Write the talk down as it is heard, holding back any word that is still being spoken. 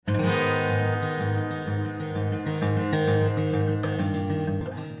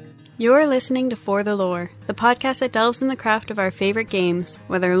You're listening to For the Lore, the podcast that delves in the craft of our favorite games,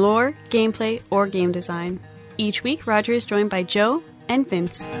 whether lore, gameplay, or game design. Each week, Roger is joined by Joe and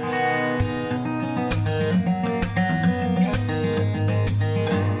Vince.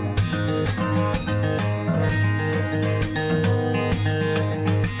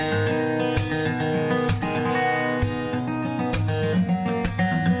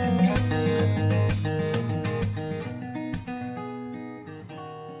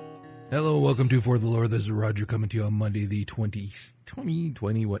 Hello, welcome to For the Lore. This is Roger coming to you on Monday, the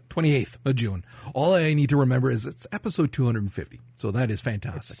 28th of June. All I need to remember is it's episode 250, so that is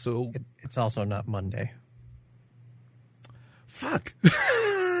fantastic. It's also not Monday. Fuck.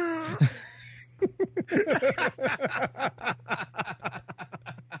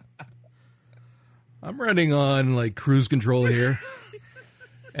 I'm running on like cruise control here.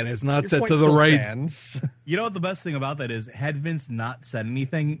 And it's not set to the right. Stands. You know what the best thing about that is? Had Vince not said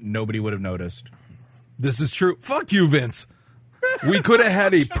anything, nobody would have noticed. This is true. Fuck you, Vince. We could have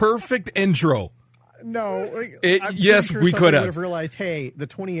had a perfect intro. No. Yes, sure we could have realized, hey, the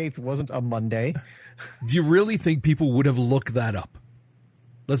 28th wasn't a Monday. Do you really think people would have looked that up?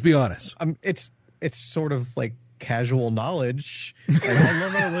 Let's be honest. It's sort of like casual knowledge. And I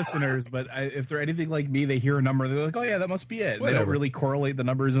love our listeners, but if they're anything like me, they hear a number, they're like, oh yeah, that must be it. They don't really correlate the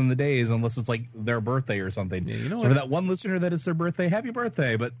numbers in the days unless it's like their birthday or something. Yeah, so for that one listener that is their birthday, happy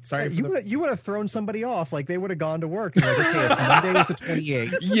birthday. But sorry, you would have thrown somebody off. Like they would have gone to work and like, okay, Monday was the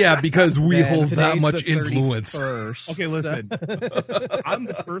 28th. Yeah, because we hold that much influence. Okay, listen. I'm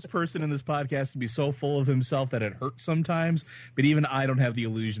the first person in this podcast to be so full of himself that it hurts sometimes, but even I don't have the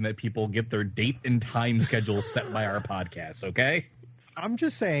illusion that people get their date and time schedules set by our podcast, okay? I'm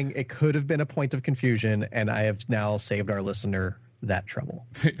just saying it could have been a point of confusion, and I have now saved our listener that trouble.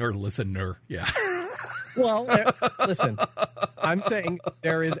 Or listener, yeah. Well, listen, I'm saying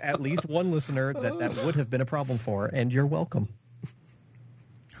there is at least one listener that would have been a problem for, and you're welcome.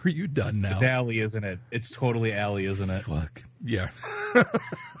 Are you done now? It's Allie, isn't it? It's totally Allie, isn't it? Fuck. Yeah.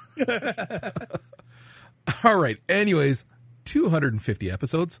 All right. Anyways, 250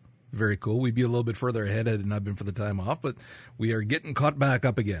 episodes. Very cool. We'd be a little bit further ahead had it not been for the time off, but we are getting caught back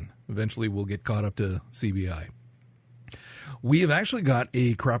up again. Eventually, we'll get caught up to CBI. We have actually got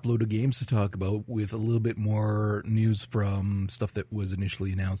a crap load of games to talk about with a little bit more news from stuff that was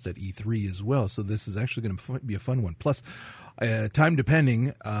initially announced at E3 as well. So this is actually going to be a fun one. Plus, time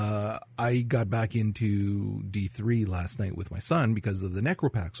depending, I got back into D3 last night with my son because of the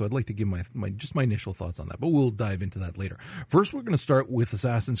Necropack. So I'd like to give my initial thoughts on that, but we'll dive into that later. First, we're going to start with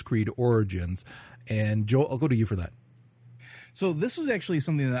Assassin's Creed Origins. And Joe, I'll go to you for that. So this was actually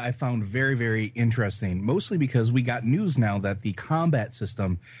something that I found very, very interesting, mostly because we got news now that the combat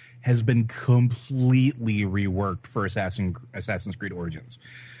system has been completely reworked for Assassin's Creed Origins.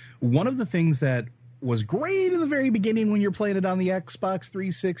 One of the things that was great in the very beginning when you're playing it on the Xbox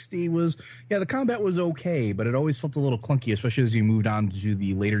 360 was, the combat was okay, but it always felt a little clunky, especially as you moved on to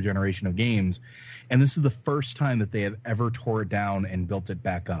the later generation of games. And this is the first time that they have ever tore it down and built it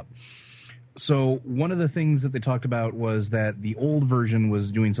back up. So one of the things that they talked about was that the old version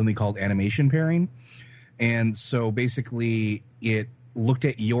was doing something called animation pairing. And so basically it looked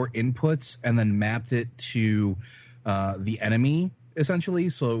at your inputs and then mapped it to the enemy, essentially.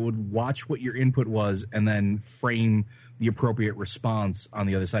 So it would watch what your input was and then frame the appropriate response on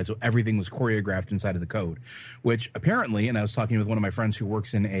the other side. So everything was choreographed inside of the code, which apparently, and I was talking with one of my friends who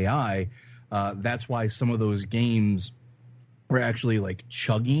works in AI, that's why some of those games were actually like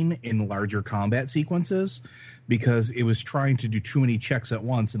chugging in larger combat sequences because it was trying to do too many checks at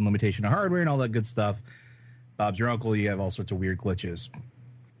once and limitation of hardware and all that good stuff. Bob's your uncle. You have all sorts of weird glitches.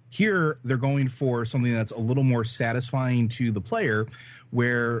 Here, they're going for something that's a little more satisfying to the player,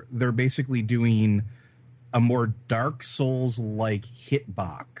 where they're basically doing a more Dark Souls-like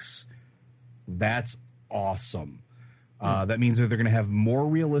hitbox. That's awesome. That means that they're going to have more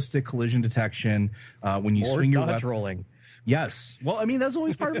realistic collision detection when you swing your weapon. Rolling. Yes. Well, I mean, that's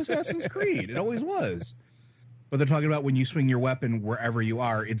always part of Assassin's Creed. It always was. But they're talking about when you swing your weapon wherever you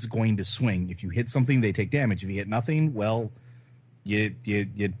are, it's going to swing. If you hit something, they take damage. If you hit nothing, well, you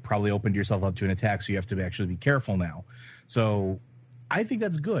probably opened yourself up to an attack, so you have to actually be careful now. So I think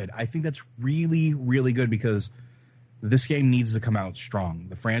that's good. I think that's really, really good because this game needs to come out strong.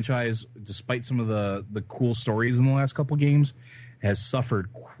 The franchise, despite some of the cool stories in the last couple games, has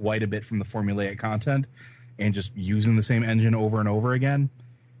suffered quite a bit from the formulaic content. And just using the same engine over and over again,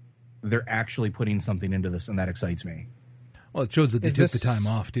 they're actually putting something into this, and that excites me. Well, it shows that they took the time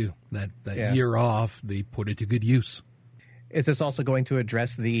off, too. That year off, they put it to good use. Is this also going to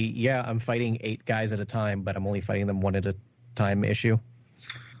address the, I'm fighting 8 guys at a time, but I'm only fighting them one at a time issue?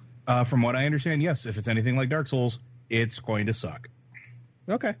 From what I understand, yes. If it's anything like Dark Souls, it's going to suck.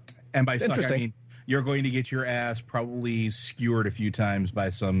 Okay. And by suck, I Interesting. mean you're going to get your ass probably skewered a few times by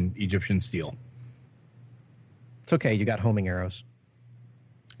some Egyptian steel. It's okay. You got homing arrows.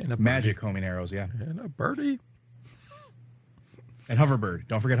 And a Magic homing arrows, yeah. And a birdie. And hoverbird.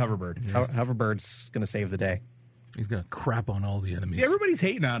 Don't forget hoverbird. Hoverbird's going to save the day. He's going to crap on all the enemies. See, everybody's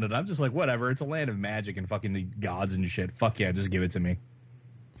hating on it. I'm just like, whatever. It's a land of magic and fucking gods and shit. Fuck yeah, just give it to me.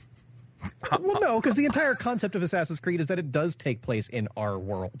 Well, no, because the entire concept of Assassin's Creed is that it does take place in our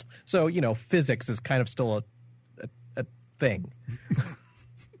world. So, physics is kind of still a thing.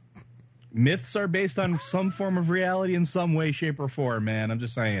 Myths are based on some form of reality in some way, shape, or form, man. I'm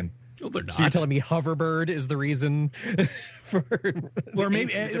just saying. No, they're not. So you're telling me hoverbird is the reason for... Or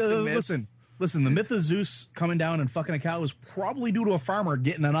maybe, listen, the myth of Zeus coming down and fucking a cow is probably due to a farmer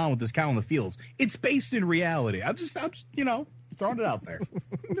getting it on with his cow in the fields. It's based in reality. I'm just throwing it out there.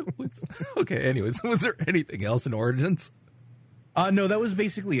 Okay, anyways, was there anything else in Origins? No, that was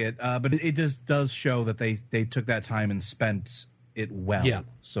basically it. But it just does show that they took that time and spent it well. Yeah.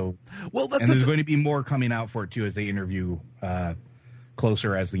 So, well, that's and there's going to be more coming out for it too as they interview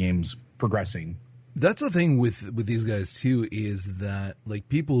closer as the game's progressing. That's the thing with these guys too, is that like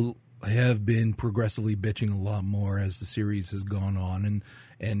people have been progressively bitching a lot more as the series has gone on,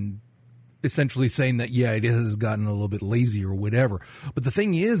 and essentially saying that, yeah, it has gotten a little bit lazy or whatever. But the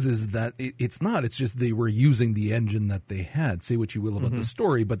thing is that it's not. It's just they were using the engine that they had. Say what you will about the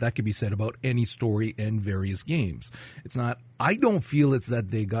story, but that could be said about any story in various games. It's not. I don't feel it's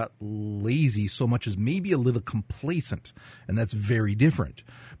that they got lazy so much as maybe a little complacent, and that's very different.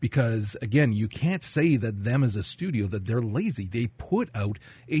 Because, again, you can't say that them as a studio, that they're lazy. They put out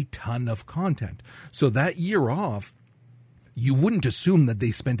a ton of content. So that year off, you wouldn't assume that they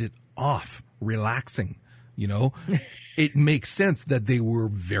spent it off relaxing. It makes sense that they were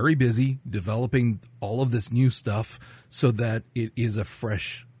very busy developing all of this new stuff so that it is a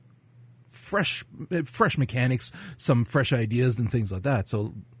fresh mechanics, some fresh ideas and things like that.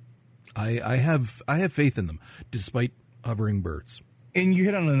 So I have faith in them despite hovering birds. And you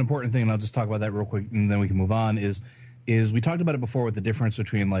hit on an important thing, and I'll just talk about that real quick, and then we can move on. Is we talked about it before with the difference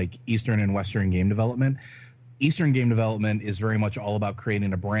between like Eastern and Western game development. Eastern game development is very much all about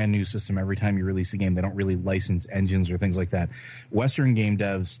creating a brand new system every time you release a game. They don't really license engines or things like that. Western game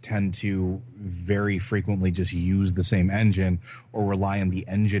devs tend to very frequently just use the same engine or rely on the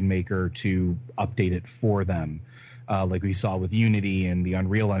engine maker to update it for them, like we saw with Unity and the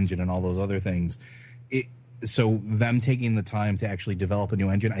Unreal Engine and all those other things. So them taking the time to actually develop a new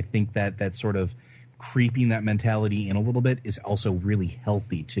engine, I think that sort of creeping that mentality in a little bit is also really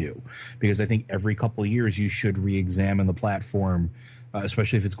healthy too, because I think every couple of years you should re-examine the platform,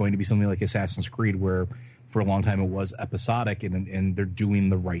 especially if it's going to be something like Assassin's Creed, where for a long time it was episodic and they're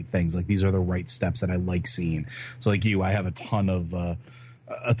doing the right things. Like these are the right steps that I like seeing. So like you, I have a ton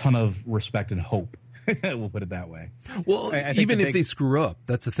of respect and hope. We'll put it that way. Well, even if they screw up,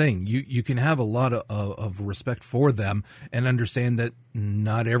 that's the thing. You can have a lot of respect for them and understand that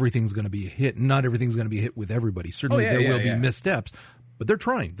not everything's going to be a hit. Not everything's going to be a hit with everybody. Certainly there will be missteps, but they're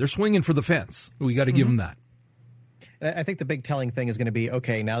trying. They're swinging for the fence. We got to give them that. I think the big telling thing is going to be,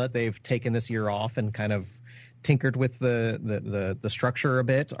 okay, now that they've taken this year off and kind of tinkered with the structure a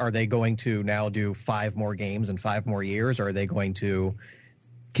bit, are they going to now do 5 more games in 5 more years, or are they going to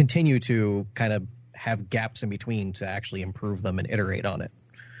continue to kind of have gaps in between to actually improve them and iterate on it?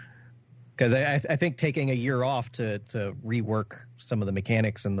 Because I think taking a year off to rework some of the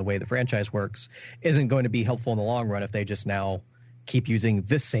mechanics and the way the franchise works isn't going to be helpful in the long run if they just now keep using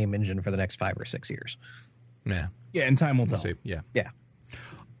this same engine for the next 5 or 6 years. Yeah. Yeah, and time will tell. See. Yeah. Yeah.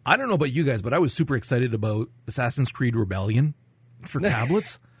 I don't know about you guys, but I was super excited about Assassin's Creed Rebellion for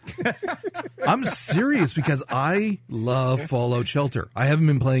tablets. I'm serious because I love Fallout Shelter. I haven't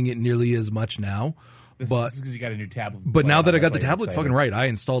been playing it nearly as much now. This is because you got a new tablet. But now that I got the tablet, fucking right, I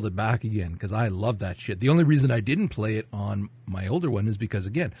installed it back again because I love that shit. The only reason I didn't play it on my older one is because,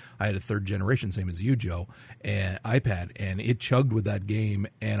 again, I had a 3rd generation, same as you, Joe, and iPad, and it chugged with that game,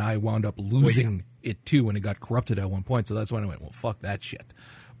 and I wound up losing it too when it got corrupted at one point. So that's when I went, well, fuck that shit.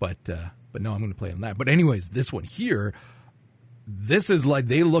 But no, I'm going to play on that. But anyways, this one here, this is like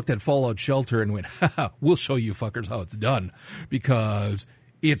they looked at Fallout Shelter and went, haha, we'll show you fuckers how it's done, because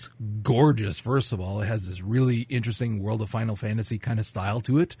it's gorgeous. First of all, it has this really interesting World of Final Fantasy kind of style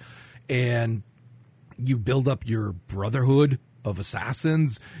to it. And you build up your brotherhood of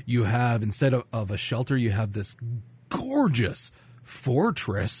assassins. You have, instead of a shelter, you have this gorgeous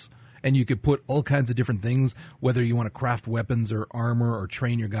fortress. And you could put all kinds of different things, whether you want to craft weapons or armor or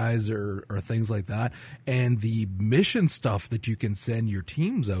train your guys or things like that. And the mission stuff that you can send your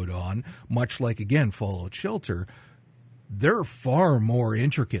teams out on, much like, again, Fallout Shelter, they're far more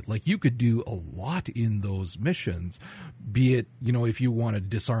intricate. Like, you could do a lot in those missions, be it, if you want to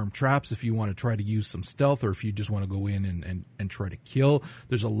disarm traps, if you want to try to use some stealth, or if you just want to go in and try to kill.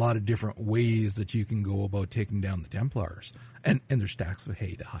 There's a lot of different ways that you can go about taking down the Templars. And there's stacks of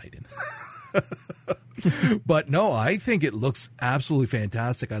hay to hide in. But no, I think it looks absolutely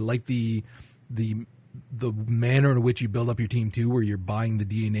fantastic. I like the manner in which you build up your team too, where you're buying the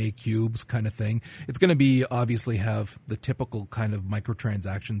DNA cubes kind of thing. It's going to be obviously have the typical kind of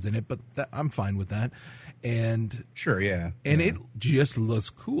microtransactions in it, but I'm fine with that. And sure, yeah. And it just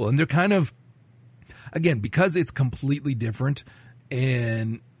looks cool. And they're kind of, again, because it's completely different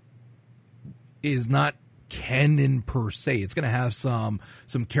and is not canon per se. It's going to have some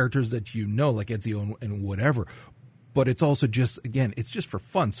characters that like Ezio and whatever. But it's also just, again, it's just for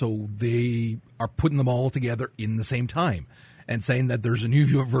fun. So they are putting them all together in the same time and saying that there's a new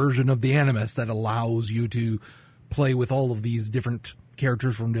version of the Animus that allows you to play with all of these different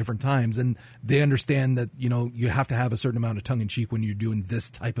characters from different times. And they understand that, you have to have a certain amount of tongue-in-cheek when you're doing this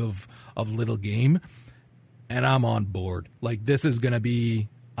type of little game. And I'm on board. Like, this is going to be...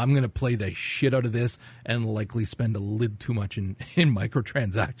 I'm going to play the shit out of this and likely spend a little too much in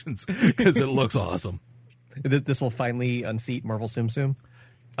microtransactions because it looks awesome. This will finally unseat Marvel Tsum Tsum?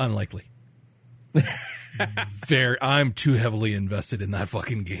 Unlikely. I'm too heavily invested in that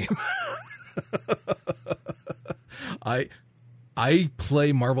fucking game. I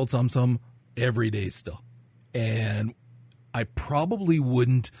play Marvel Tsum Tsum every day still. And I probably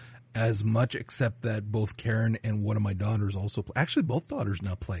wouldn't as much, except that both Karen and one of my daughters also play. Actually, both daughters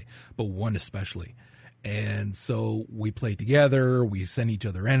now play, but one especially. And so we play together, we send each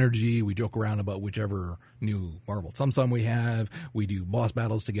other energy, we joke around about whichever new Marvel Tsum Tsum we have, we do boss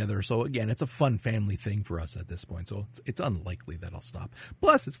battles together. So again, it's a fun family thing for us at this point. So it's unlikely that I'll stop.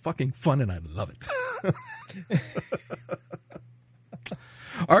 Plus, it's fucking fun and I love it.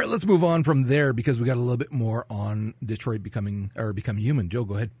 All right, let's move on from there because we got a little bit more on Detroit Become Human. Joe,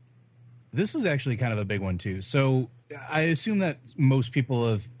 go ahead. This is actually kind of a big one too. So I assume that most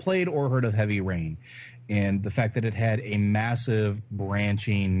people have played or heard of Heavy Rain, and the fact that it had a massive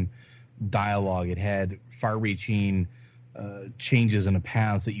branching dialogue, it had far-reaching changes in the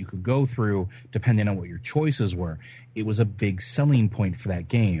paths that you could go through depending on what your choices were. It was a big selling point for that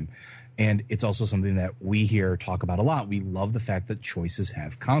game. And it's also something that we here talk about a lot. We love the fact that choices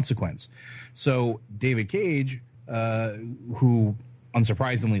have consequence. So David Cage, who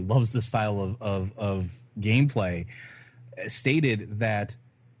unsurprisingly loves this style of gameplay, stated that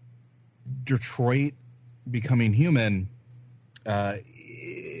Detroit Becoming Human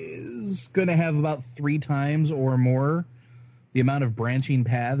is going to have about 3 times or more the amount of branching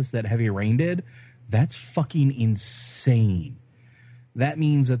paths that Heavy Rain did. That's fucking insane. That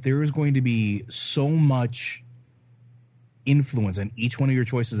means that there is going to be so much influence on each one of your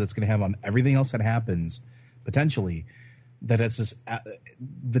choices that's going to have on everything else that happens, potentially, that it's just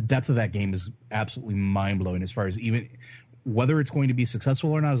the depth of that game is absolutely mind-blowing as far as even whether it's going to be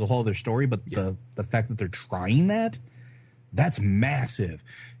successful or not is a whole other story, but the fact that they're trying that's massive.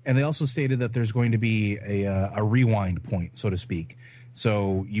 And they also stated that there's going to be a rewind point, so to speak.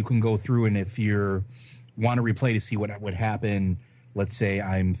 So you can go through, and if you want to replay to see what would happen, let's say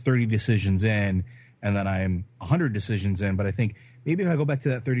I'm 30 decisions in and then I'm 100 decisions in, but I think maybe if I go back to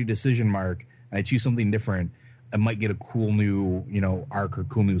that 30 decision mark and I choose something different, I might get a cool new, arc or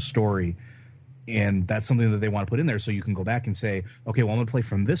cool new story. And that's something that they want to put in there. So you can go back and say, okay, well, I'm going to play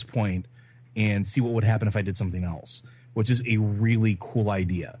from this point and see what would happen if I did something else, which is a really cool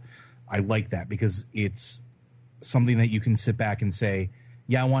idea. I like that because it's something that you can sit back and say,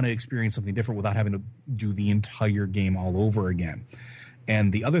 yeah, I want to experience something different without having to do the entire game all over again.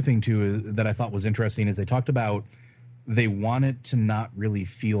 And the other thing, too, that I thought was interesting is they talked about they want it to not really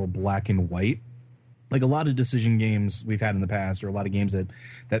feel black and white. Like a lot of decision games we've had in the past, or a lot of games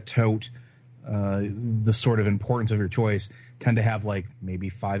that tout the sort of importance of your choice, tend to have like maybe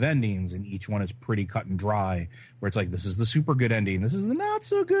 5 endings, and each one is pretty cut and dry, where it's like, this is the super good ending, this is the not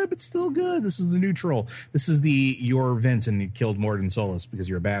so good but still good, this is the neutral, this is the you're Vince and you killed Morden Solus because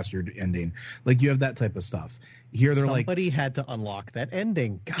you're a bastard ending. Like, you have that type of stuff. Here they're somebody had to unlock that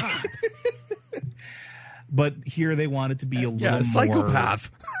ending. God. But here they want it to be a little more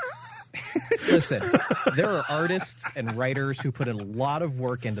psychopath. Listen, there are artists and writers who put in a lot of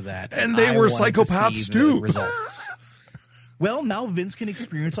work into that, and they were psychopaths too. Results. Well, now Vince can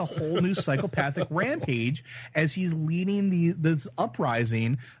experience a whole new psychopathic rampage as he's leading this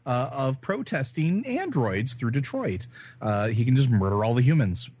uprising of protesting androids through Detroit. He can just murder all the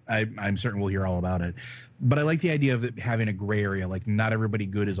humans. I'm certain we'll hear all about it. But I like the idea of it having a gray area. Like, not everybody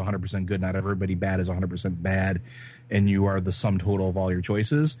good is 100% good. Not everybody bad is 100% bad. And you are the sum total of all your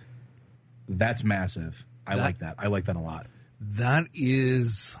choices. That's massive. I like that. I like that a lot. That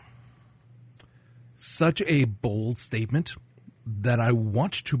is such a bold statement that I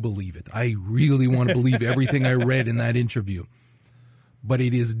want to believe it. I really want to believe everything I read in that interview. But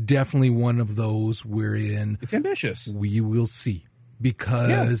it is definitely one of those wherein it's ambitious. We will see.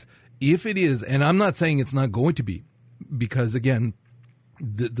 Because if it is, and I'm not saying it's not going to be, because again,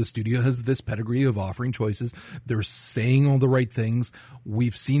 the studio has this pedigree of offering choices. They're saying all the right things.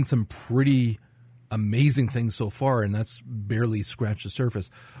 We've seen some pretty amazing things so far, and that's barely scratched the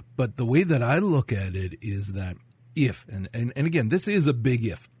surface. But the way that I look at it is that if, and again, this is a big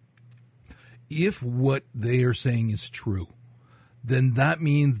if what they are saying is true, then that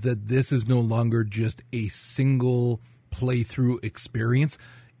means that this is no longer just a single playthrough experience,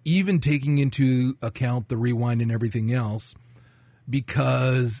 even taking into account the rewind and everything else,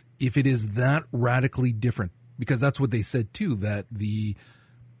 because if it is that radically different, because that's what they said too, that the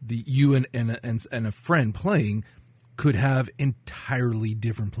you and a friend playing could have entirely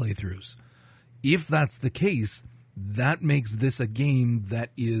different playthroughs. If that's the case, that makes this a game that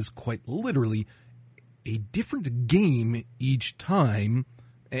is quite literally a different game each time,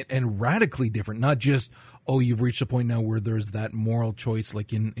 and radically different. Not just, oh, you've reached a point now where there's that moral choice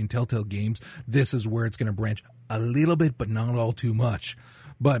like in Telltale games. This is where it's going to branch a little bit, but not all too much.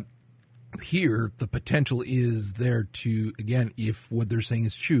 But here, the potential is there to, again, if what they're saying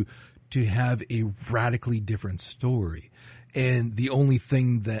is true, to have a radically different story. And the only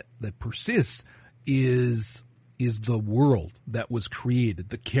thing that persists is the world that was created,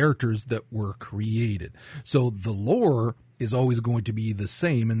 the characters that were created. So the lore is always going to be the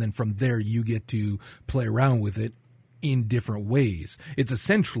same, and then from there you get to play around with it in different ways. It's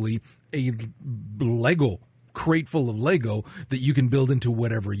essentially a Lego crate full of Lego that you can build into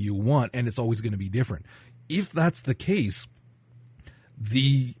whatever you want, and it's always going to be different. If that's the case,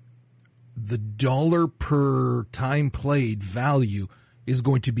 the dollar per time played value is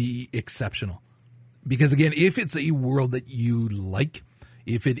going to be exceptional. Because again, if it's a world that you like,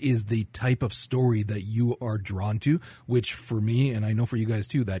 if it is the type of story that you are drawn to, which for me, and I know for you guys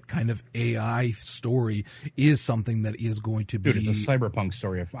too, that kind of AI story is something that is going to be... Dude, it's a cyberpunk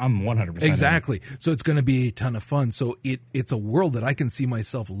story. I'm 100% Exactly. So it's going to be a ton of fun. So it's a world that I can see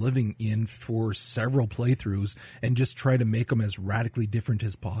myself living in for several playthroughs and just try to make them as radically different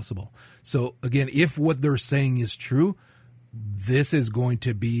as possible. So again, if what they're saying is true, this is going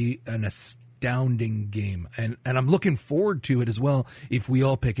to be an astounding game, and I'm looking forward to it as well if we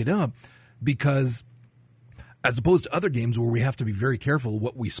all pick it up, because as opposed to other games where we have to be very careful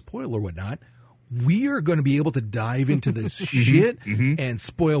what we spoil or whatnot, we are going to be able to dive into this shit and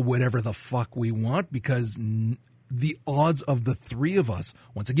spoil whatever the fuck we want, because the odds of the three of us,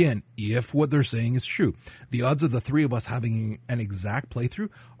 once again, if what they're saying is true, the odds of the three of us having an exact playthrough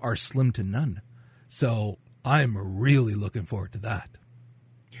are slim to none. So I'm really looking forward to that.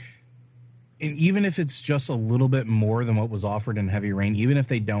 And even if it's just a little bit more than what was offered in Heavy Rain, even if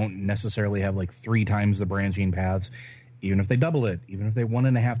they don't necessarily have like 3 times the branching paths, even if they double it, even if they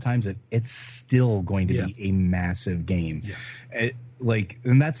 1.5 times it, it's still going to be a massive game. Yeah.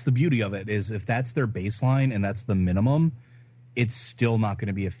 And that's the beauty of it, is if that's their baseline and that's the minimum, it's still not going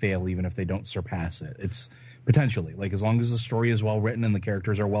to be a fail, even if they don't surpass it. It's potentially, like, as long as the story is well written and the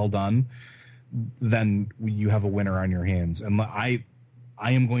characters are well done, then you have a winner on your hands. And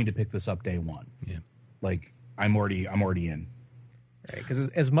I am going to pick this up day one. Yeah. Like, I'm already in. Right, because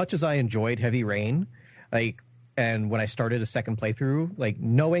as much as I enjoyed Heavy Rain, like, and when I started a second playthrough, like,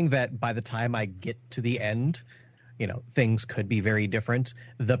 knowing that by the time I get to the end, you know, things could be very different,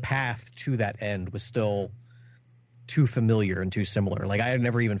 the path to that end was still too familiar and too similar. Like, I had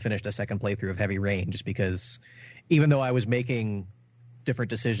never even finished a second playthrough of Heavy Rain, just because even though I was making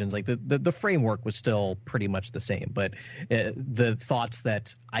different decisions, like the framework was still pretty much the same, but the thoughts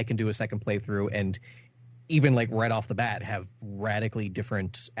that I can do a second playthrough and even like right off the bat have radically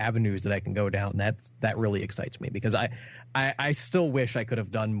different avenues that I can go down, that really excites me, because I still wish I could have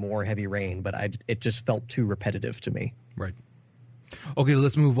done more Heavy Rain, but it just felt too repetitive to me. Right. Okay,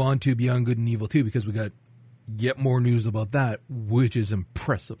 let's move on to Beyond Good and Evil 2, because we got yet more news about that, which is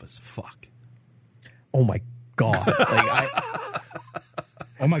impressive as fuck. Oh my God.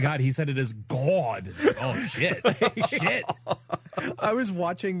 Oh my God, he said it is God. Oh shit. Shit. I was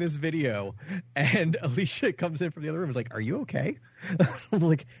watching this video, and Alicia comes in from the other room. Is like, "Are you okay?" I was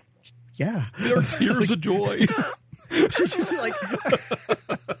like, "Yeah." There are tears of joy. She's just like,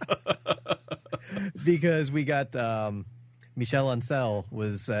 because we got Michel Ancel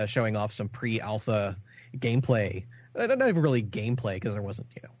was showing off some pre-alpha gameplay. Not even really gameplay, because there wasn't,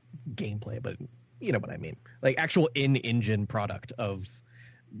 gameplay, but you know what I mean. Like actual in-engine product of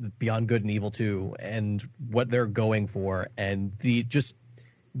Beyond Good and Evil 2 and what they're going for, and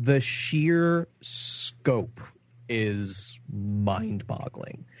the sheer scope is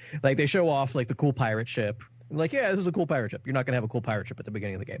mind-boggling. Like they show off like the cool pirate ship. Like, yeah, this is a cool pirate ship. You're not going to have a cool pirate ship at the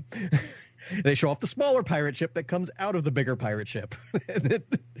beginning of the game. They show off the smaller pirate ship that comes out of the bigger pirate ship. and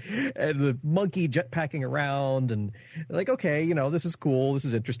the monkey jetpacking around. And like, okay, this is cool. This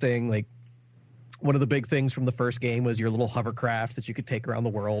is interesting. Like, one of the big things from the first game was your little hovercraft that you could take around the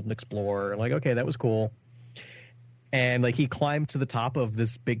world and explore. And like, okay, that was cool. And like, he climbed to the top of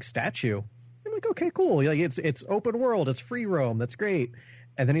this big statue. I'm like, okay, cool. Like, it's open world. It's free roam. That's great.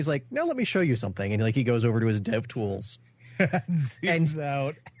 And then he's like, "Now let me show you something." And like he goes over to his dev tools and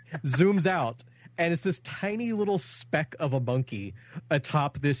zooms out, and it's this tiny little speck of a monkey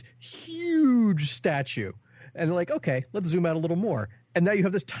atop this huge statue. And like, okay, let's zoom out a little more. And now you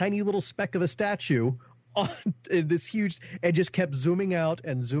have this tiny little speck of a statue on this huge, and just kept zooming out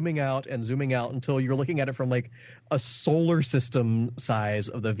and zooming out and zooming out until you're looking at it from like a solar system size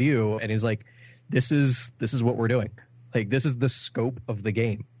of the view. And he's like, this is what we're doing. Like, this is the scope of the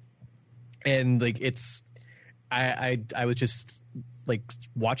game. And like, I was just like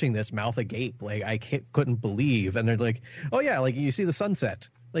watching this mouth agape. Like I couldn't believe. And they're like, "Oh yeah, like you see the sunset."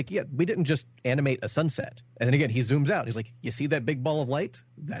 Like, yeah, we didn't just animate a sunset. And then again, he zooms out. He's like, "You see that big ball of light?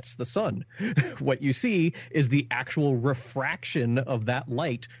 That's the sun." What you see is the actual refraction of that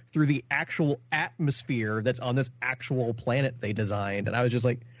light through the actual atmosphere that's on this actual planet they designed. And I was just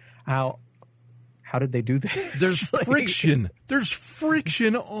like, how did they do this? There's friction. There's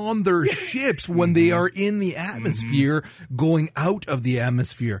friction on their ships when they are in the atmosphere, going out of the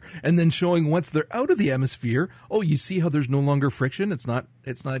atmosphere, and then showing once they're out of the atmosphere. Oh, you see how there's no longer friction? It's not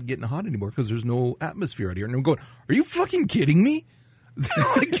getting hot anymore because there's no atmosphere out here. And I'm going, are you fucking kidding me?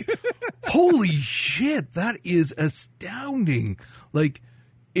 Like, holy shit, that is astounding. Like,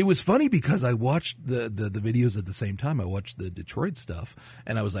 it was funny because I watched the videos at the same time. I watched the Detroit stuff,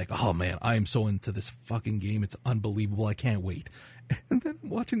 and I was like, oh man, I am so into this fucking game. It's unbelievable. I can't wait. And then I'm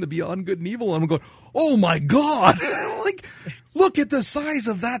watching the Beyond Good and Evil, and I'm going, oh my God. Like, look at the size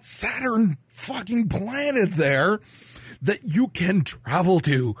of that Saturn fucking planet there that you can travel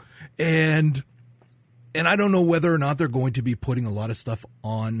to. And I don't know whether or not they're going to be putting a lot of stuff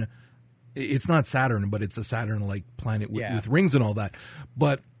on. It's not Saturn, but it's a Saturn-like planet with rings and all that.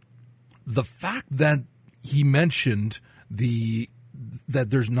 But the fact that he mentioned that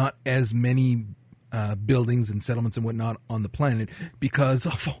there's not as many buildings and settlements and whatnot on the planet because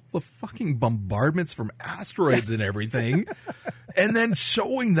of all the fucking bombardments from asteroids and everything, and then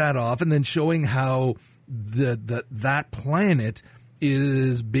showing that off, and then showing how that planet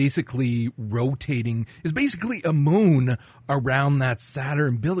is basically rotating, is basically a moon around that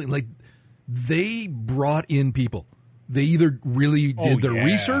Saturn building. Like, they brought in people. They either really did their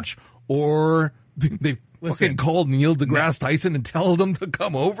research, or they fucking called Neil deGrasse Tyson and tell them to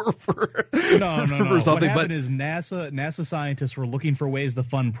come over for no. for something. What happened is NASA scientists were looking for ways to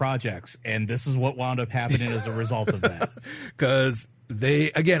fund projects, and this is what wound up happening as a result of that. Because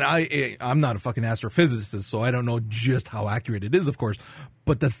I'm not a fucking astrophysicist, so I don't know just how accurate it is, of course.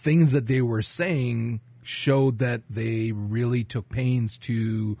 But the things that they were saying showed that they really took pains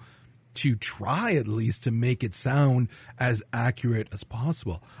to try at least to make it sound as accurate as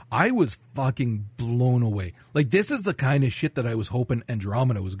possible. I was fucking blown away. Like, this is the kind of shit that I was hoping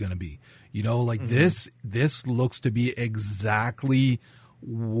Andromeda was going to be. Like this looks to be exactly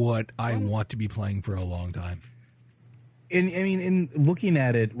what I want to be playing for a long time. And I mean, in looking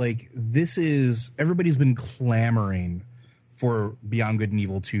at it, like, this is, everybody's been clamoring for Beyond Good and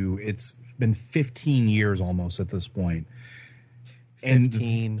Evil 2. It's been 15 years almost at this point.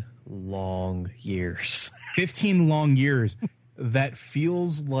 15 long years. 15 long years. That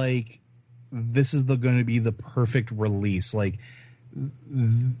feels like this is going to be the perfect release. Like,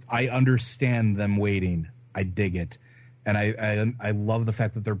 I understand them waiting. I dig it. And I love the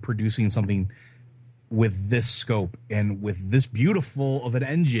fact that they're producing something with this scope and with this beautiful of an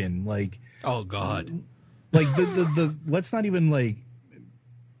engine. Like, oh God. Like the let's not even like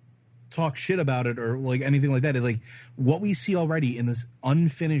talk shit about it or like anything like that. It's like what we see already in this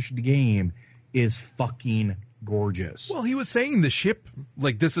unfinished game is fucking gorgeous. Well, he was saying the ship,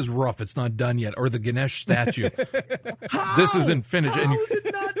 like, this is rough. It's not done yet. Or the Ganesh statue. This isn't finished. How is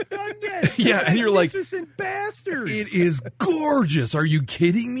it not done yet? Yeah, and you're like, magnificent bastards. it is gorgeous. Are you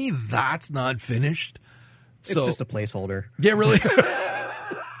kidding me? That's not finished. It's just a placeholder. Yeah, really.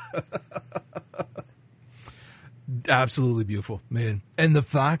 Absolutely beautiful, man. And the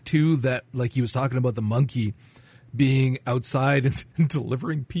fact, too, that, like, he was talking about the monkey being outside and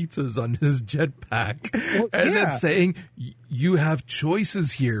delivering pizzas on his jetpack. Well, and yeah. then saying, you have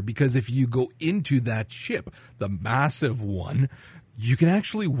choices here, because if you go into that ship, the massive one, you can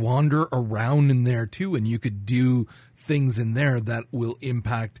actually wander around in there, too, and you could do things in there that will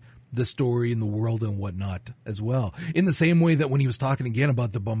impact the story and the world and whatnot as well. In the same way that when he was talking again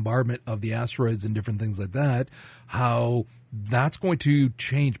about the bombardment of the asteroids and different things like that, how that's going to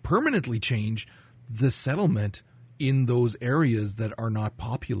permanently change the settlement in those areas that are not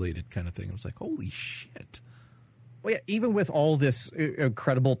populated, kind of thing. I was like, holy shit. Well, yeah, even with all this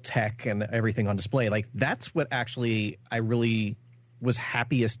incredible tech and everything on display, like, that's what actually I really was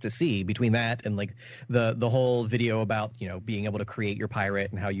happiest to see, between that and like the whole video about, you know, being able to create your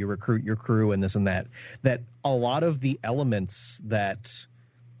pirate and how you recruit your crew and this and that a lot of the elements that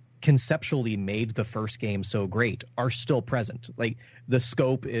conceptually made the first game so great are still present. Like, the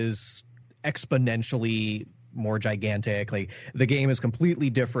scope is exponentially more gigantic. Like, the game is completely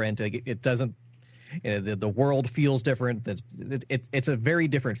different. Like, it doesn't, you know, the world feels different. It's a very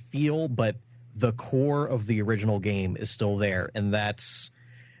different feel, but the core of the original game is still there. And that's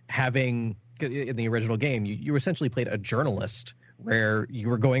having, in the original game, you essentially played a journalist where you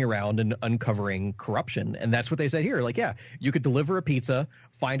were going around and uncovering corruption. And that's what they said here. Like, yeah, you could deliver a pizza,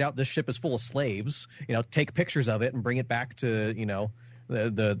 find out this ship is full of slaves, you know, take pictures of it and bring it back to, you know,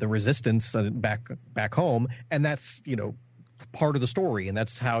 the resistance back home. And that's, you know, part of the story, and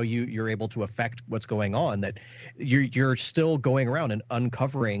that's how you're able to affect what's going on, that you're still going around and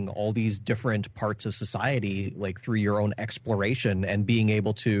uncovering all these different parts of society, like, through your own exploration and being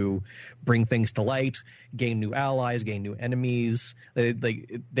able to bring things to light, gain new allies, gain new enemies.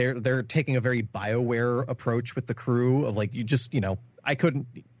 Like, they're taking a very BioWare approach with the crew of, like, you just, you know, I couldn't,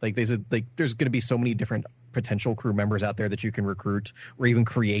 like, they said, like, there's going to be so many different potential crew members out there that you can recruit or even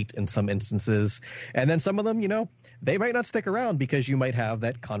create in some instances. And then some of them, you know, they might not stick around because you might have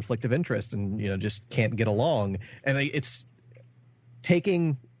that conflict of interest and, you know, just can't get along. And it's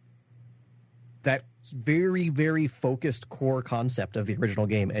taking that very, very focused core concept of the original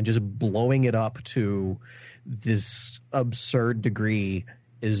game and just blowing it up to this absurd degree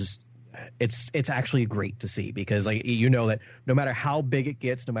is... It's actually great to see, because, like, you know that no matter how big it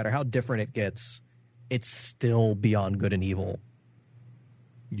gets, no matter how different it gets, it's still beyond good and evil.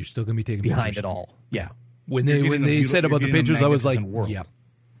 You're still going to be taking behind pictures. It all. Yeah. When they said about the pictures, I was like, yeah.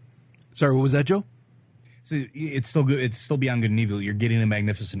 Sorry, what was that, Joe? So it's still good. It's still beyond good and evil. You're getting a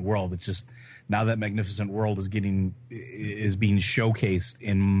magnificent world. It's just now that magnificent world is being showcased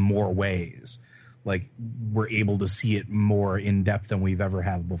in more ways. Like, we're able to see it more in depth than we've ever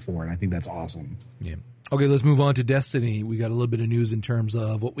had before, and I think that's awesome. Yeah. Okay, let's move on to Destiny. We got a little bit of news in terms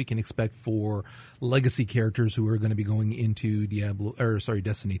of what we can expect for legacy characters who are going to be going into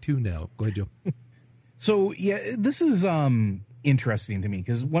Destiny 2 now. Go ahead, Joe. So, yeah, this is interesting to me,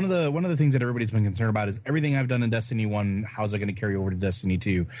 because one of the things that everybody's been concerned about is everything I've done in Destiny 1, how's it going to carry over to Destiny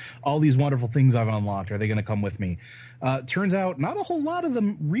 2? All these wonderful things I've unlocked, are they going to come with me? Turns out not a whole lot of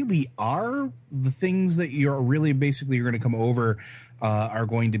them really are. The things that you're going to come over are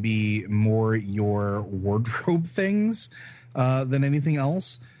going to be more your wardrobe things than anything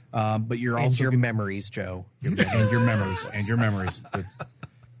else. But you're and also your memories, Joe. and your memories.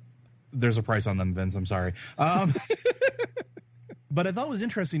 There's a price on them, Vince. I'm sorry. But I thought was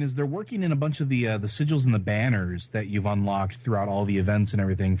interesting is they're working in a bunch of the sigils and the banners that you've unlocked throughout all the events and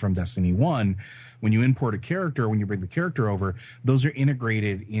everything from Destiny 1. When you import a character, when you bring the character over, those are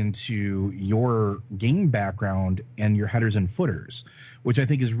integrated into your game background and your headers and footers, which I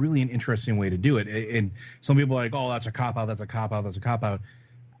think is really an interesting way to do it. And some people are like, oh, that's a cop-out, that's a cop-out, that's a cop-out.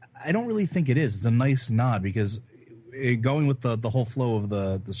 I don't really think it is. It's a nice nod, because going with the whole flow of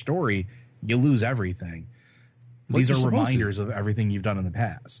the story, you lose everything. These are reminders of everything you've done in the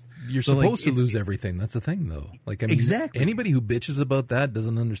past. You're supposed to lose everything. That's the thing, though. Like, I mean, exactly. Anybody who bitches about that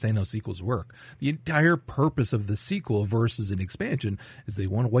doesn't understand how sequels work. The entire purpose of the sequel versus an expansion is they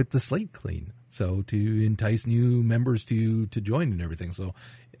want to wipe the slate clean, so to entice new members to join and everything. So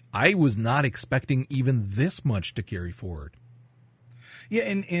I was not expecting even this much to carry forward. Yeah,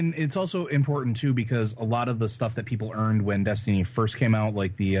 and it's also important, too, because a lot of the stuff that people earned when Destiny first came out,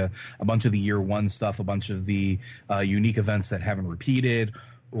 like a bunch of the year one stuff, a bunch of the unique events that haven't repeated,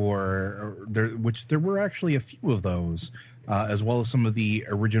 which there were actually a few of those, as well as some of the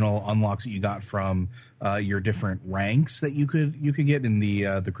original unlocks that you got from your different ranks that you could get in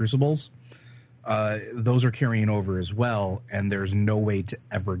the Crucibles. Those are carrying over as well, and there's no way to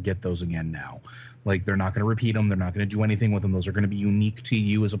ever get those again now. Like, they're not going to repeat them. They're not going to do anything with them. Those are going to be unique to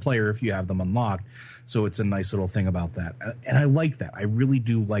you as a player if you have them unlocked. So it's a nice little thing about that. And I like that. I really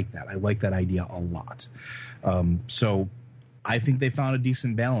do like that. I like that idea a lot. So I think they found a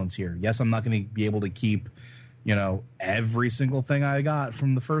decent balance here. Yes, I'm not going to be able to keep, every single thing I got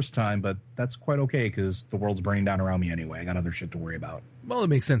from the first time, but that's quite okay because the world's burning down around me anyway. I got other shit to worry about. Well, it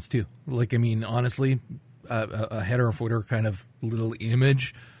makes sense too. Like, I mean, honestly, a header or footer kind of little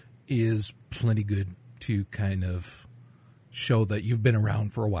image is plenty good to kind of show that you've been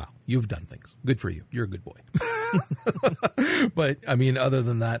around for a while. You've done things. Good for you. You're a good boy. But I mean, other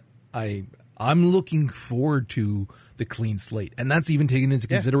than that, I'm looking forward to the clean slate, and that's even taking into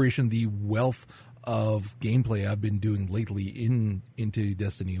consideration the wealth of gameplay I've been doing lately into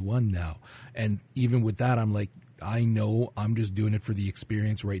Destiny 1 now. And even with that, I'm like, I know I'm just doing it for the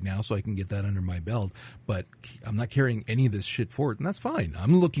experience right now so I can get that under my belt, but I'm not carrying any of this shit forward, and that's fine.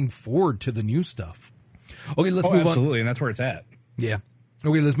 I'm looking forward to the new stuff. Okay, let's move on. Absolutely, and that's where it's at. Yeah.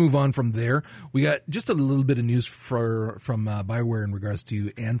 Okay, let's move on from there. We got just a little bit of news from BioWare in regards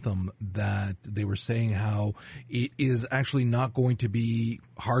to Anthem, that they were saying how it is actually not going to be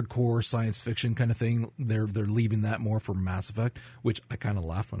hardcore science fiction kind of thing. They're leaving that more for Mass Effect, which I kind of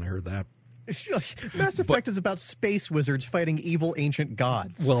laughed when I heard that. Mass Effect is about space wizards fighting evil ancient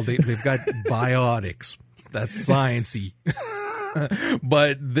gods. Well, they've got biotics. That's sciencey.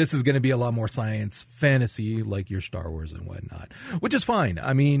 But this is going to be a lot more science fantasy, like your Star Wars and whatnot, which is fine.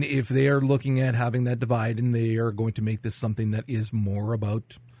 I mean, if they are looking at having that divide and they are going to make this something that is more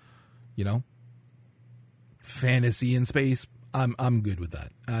about, fantasy in space, I'm good with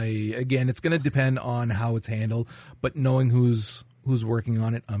that. Again, it's going to depend on how it's handled, but knowing who's working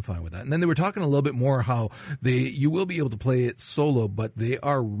on it, I'm fine with that. And then they were talking a little bit more how you will be able to play it solo, but they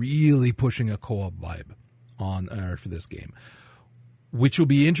are really pushing a co-op vibe for this game, which will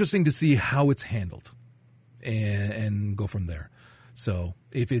be interesting to see how it's handled and go from there. So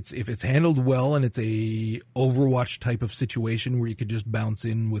if it's handled well and it's a Overwatch type of situation where you could just bounce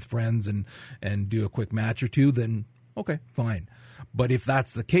in with friends and do a quick match or two, then okay, fine. But if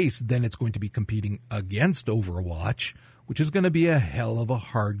that's the case, then it's going to be competing against Overwatch, which is going to be a hell of a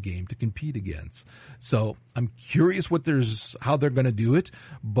hard game to compete against. So I'm curious how they're going to do it,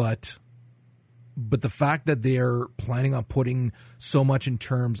 but the fact that they're planning on putting so much in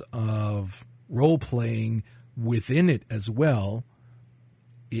terms of role-playing within it as well,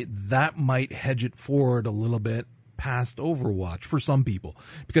 that might hedge it forward a little bit past Overwatch for some people.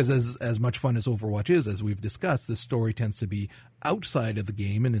 Because as much fun as Overwatch is, as we've discussed, the story tends to be outside of the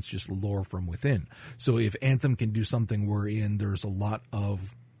game and it's just lore from within. So if Anthem can do something wherein there's a lot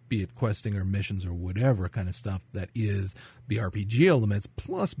of, be it questing or missions or whatever kind of stuff that is the RPG elements,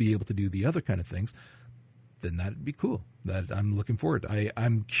 plus be able to do the other kind of things, then that'd be cool. That I'm looking forward.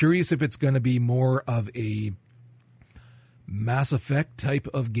 I'm curious if it's going to be more of a Mass Effect type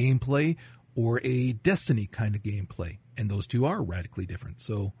of gameplay or a Destiny kind of gameplay. And those two are radically different.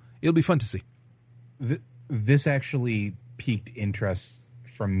 So it'll be fun to see. This actually piqued interest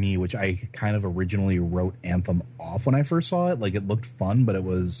from me, which I kind of originally wrote Anthem off when I first saw it. Like, it looked fun, but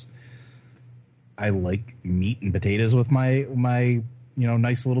I like meat and potatoes with my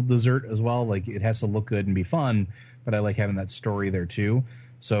nice little dessert as well. Like, it has to look good and be fun, but I like having that story there too.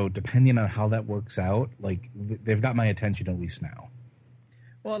 So depending on how that works out, like, they've got my attention at least now.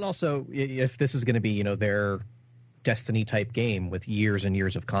 Well, and also if this is going to be, their Destiny type game with years and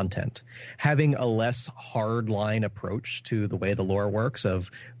years of content, having a less hard line approach to the way the lore works of,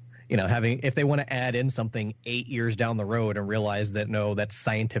 if they want to add in something 8 years down the road and realize that, no, that's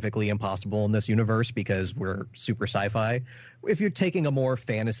scientifically impossible in this universe because we're super sci-fi. If you're taking a more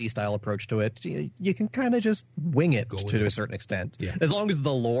fantasy style approach to it, you can kind of just wing it to a certain extent. Yeah. As long as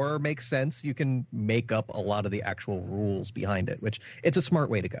the lore makes sense, you can make up a lot of the actual rules behind it, which it's a smart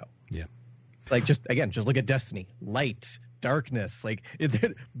way to go. Yeah. Like, just look at Destiny. Light, darkness, like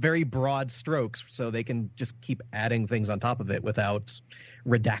very broad strokes, so they can just keep adding things on top of it without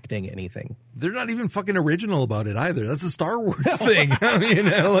redacting anything. They're not even fucking original about it either. That's a Star Wars thing.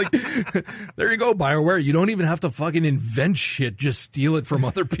 There you go, BioWare. You don't even have to fucking invent shit. Just steal it from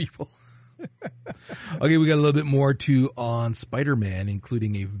other people. Okay, we got a little bit more on Spider-Man,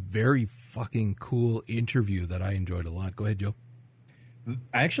 including a very fucking cool interview that I enjoyed a lot. Go ahead, Joe.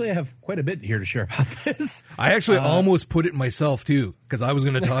 I actually have quite a bit here to share about this. I actually almost put it myself too, because I was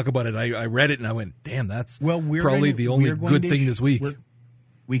going to talk about it. I read it and I went, damn, that's probably the only good thing this week.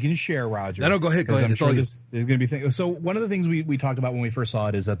 We can share, Roger. No, go ahead. Go ahead. I'm It's sure all you. there's going to be things. So one of the things we talked about when we first saw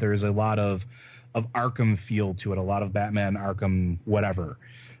it is that there's a lot of Arkham feel to it, a lot of Batman, Arkham, whatever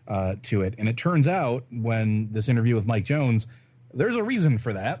to it. And it turns out when this interview with Mike Jones, there's a reason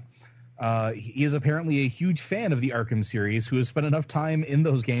for that. He is apparently a huge fan of the Arkham series who has spent enough time in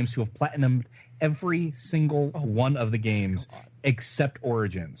those games to have platinumed every single one of the games except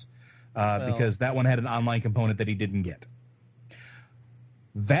Origins because that one had an online component that he didn't get.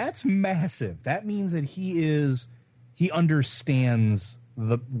 That's massive. That means that he understands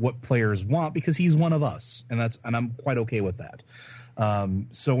what players want because he's one of us, and I'm quite okay with that.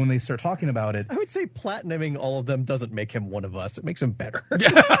 So when they start talking about it, I would say platinuming all of them doesn't make him one of us. It makes him better.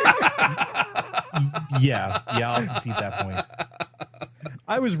 yeah, I'll concede that point.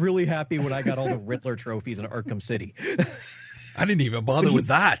 I was really happy when I got all the Riddler trophies in Arkham City. I didn't even bother with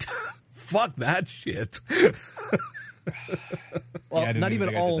that. Fuck that shit. Well, Yeah, not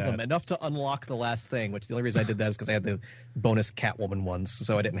even all of that. them. Enough to unlock the last thing, which the only reason I did that is because I had the bonus Catwoman ones,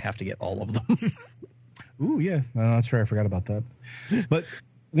 so I didn't have to get all of them. Ooh, yeah. No, that's right. I forgot about that. But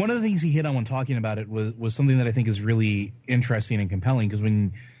one of the things he hit on when talking about it was something that I think is really interesting and compelling, because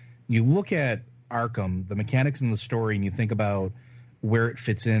when you look at Arkham, the mechanics in the story, and you think about where it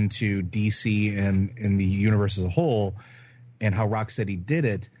fits into DC and in the universe as a whole, and how Rocksteady did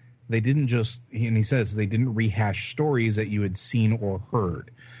it, they didn't just, and he says, they didn't rehash stories that you had seen or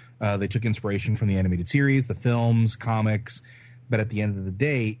heard. They took inspiration from the animated series, the films, comics, but at the end of the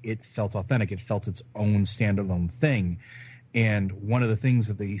day, it felt authentic. It felt its own standalone thing. And one of the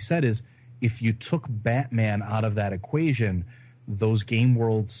things that he said is, if you took Batman out of that equation, those game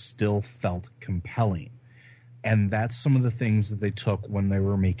worlds still felt compelling. And that's some of the things that they took when they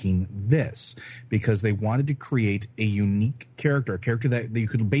were making this, because they wanted to create a unique character, a character that you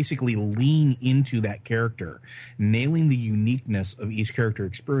could basically lean into that character, nailing the uniqueness of each character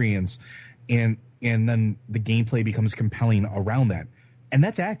experience. And then the gameplay becomes compelling around that. And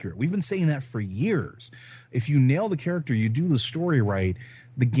that's accurate. We've been saying that for years. If you nail the character, you do the story right,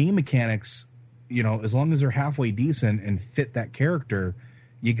 the game mechanics, as long as they're halfway decent and fit that character,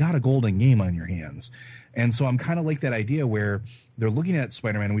 you got a golden game on your hands. And so I'm kind of like that idea where they're looking at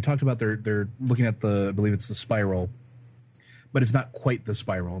Spider-Man, and we talked about they're looking at I believe it's the Spiral, but it's not quite the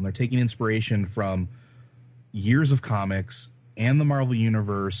Spiral. And they're taking inspiration from years of comics and the Marvel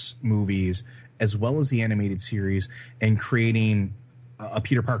Universe movies, as well as the animated series, and creating a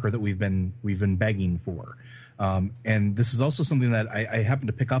Peter Parker that we've been begging for. And this is also something that I happened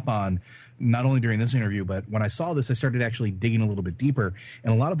to pick up on, not only during this interview, but when I saw this, I started actually digging a little bit deeper.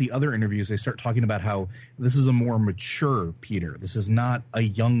 And a lot of the other interviews, they start talking about how this is a more mature Peter. This is not a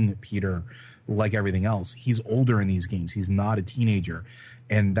young Peter like everything else. He's older in these games. He's not a teenager.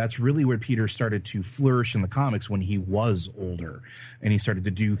 And that's really where Peter started to flourish in the comics, when he was older. And he started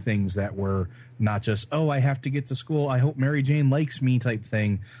to do things that were not just, I have to get to school, I hope Mary Jane likes me type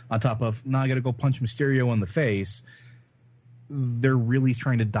thing, on top of, I got to go punch Mysterio in the face. They're really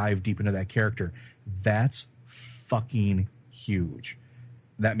trying to dive deep into that character. That's fucking huge.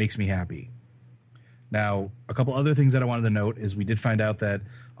 That makes me happy. Now, a couple other things that I wanted to note is we did find out that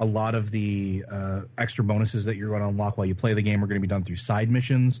a lot of the extra bonuses that you're going to unlock while you play the game are going to be done through side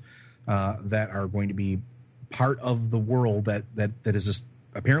missions that are going to be part of the world that is just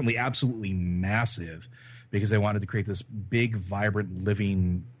apparently absolutely massive, because they wanted to create this big, vibrant,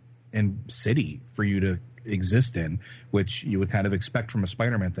 living city for you to exist in, which you would kind of expect from a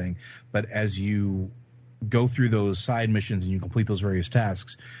Spider-Man thing. But as you go through those side missions and you complete those various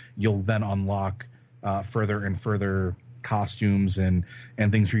tasks, you'll then unlock further and further costumes and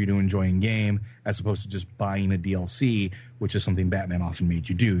things for you to enjoy in game, as opposed to just buying a DLC, which is something Batman often made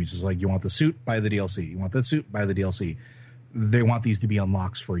you do. He's just like, you want the suit, buy the DLC. You want that suit, buy the DLC. They want these to be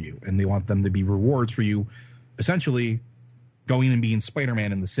unlocks for you, and they want them to be rewards for you, essentially going and being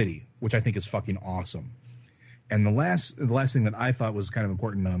Spider-Man in the city, which I think is fucking awesome. And the last thing that I thought was kind of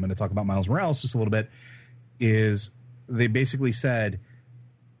important, I'm going to talk about Miles Morales just a little bit, is they basically said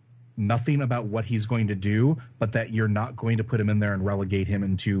nothing about what he's going to do, but that you're not going to put him in there and relegate him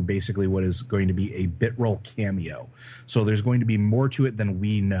into basically what is going to be a bit role cameo. So there's going to be more to it than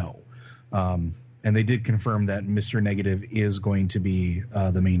we know. And they did confirm that Mr. Negative is going to be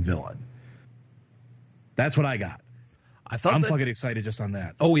the main villain. That's what I got. I'm fucking excited just on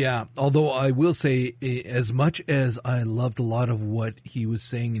that. Oh, yeah. Although I will say, as much as I loved a lot of what he was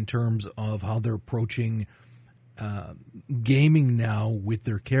saying in terms of how they're approaching gaming now with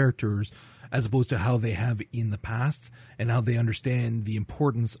their characters, as opposed to how they have in the past, and how they understand the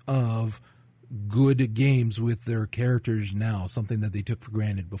importance of good games with their characters now, something that they took for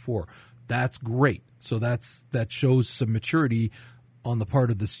granted before. That's great. So that shows some maturity on the part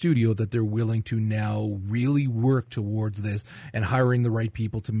of the studio that they're willing to now really work towards this and hiring the right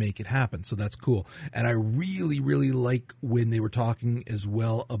people to make it happen. So that's cool. And I really, really like when they were talking as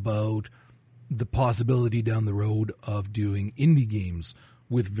well about the possibility down the road of doing indie games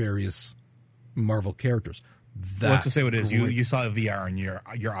with various Marvel characters. Let's just say what it is. You saw the VR and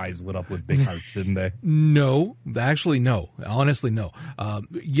your eyes lit up with big hearts, didn't they? No, actually, no. Honestly, no.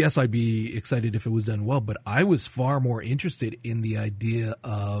 Yes, I'd be excited if it was done well, but I was far more interested in the idea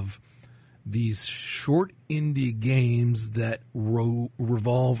of these short indie games that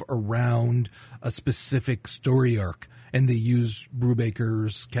revolve around a specific story arc. And they use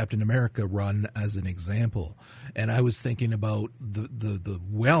Brubaker's Captain America run as an example. And I was thinking about the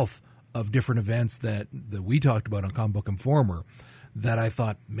wealth of different events that we talked about on Comic Book Informer, that I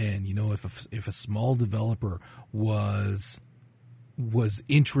thought, man, you know, if a small developer was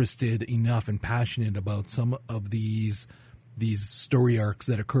interested enough and passionate about some of these story arcs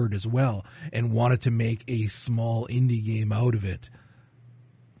that occurred as well, and wanted to make a small indie game out of it,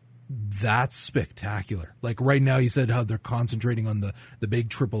 that's spectacular. Like right now, you said how they're concentrating on the big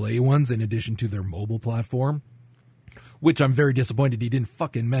AAA ones in addition to their mobile platform, which I'm very disappointed he didn't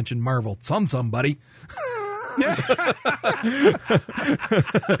fucking mention Marvel somebody.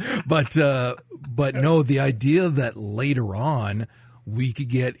 But no, the idea that later on we could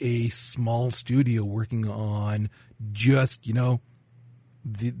get a small studio working on just, you know,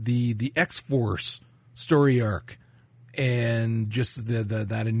 the X-Force story arc and just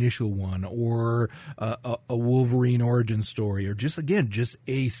that initial one, or a Wolverine origin story, or just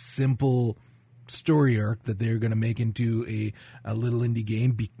a simple story arc that they're going to make into a little indie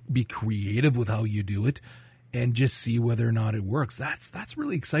game, be creative with how you do it, and just see whether or not it works. That's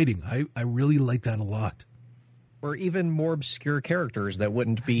really exciting. I really like that a lot. Or even more obscure characters that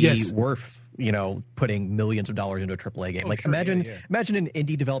wouldn't be worth, you know, putting millions of dollars into a AAA game. Imagine an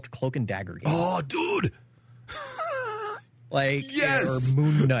indie developed Cloak and Dagger game. Oh, dude. Like, yes! Or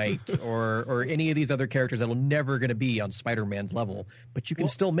Moon Knight, or any of these other characters that will never going to be on Spider-Man's level, but you can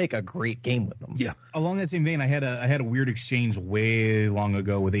still make a great game with them. Yeah. Along that same vein, I had a weird exchange way long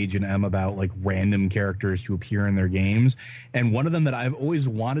ago with Agent M about like random characters to appear in their games, and one of them that I've always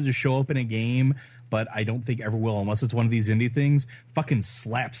wanted to show up in a game, but I don't think ever will unless it's one of these indie things, fucking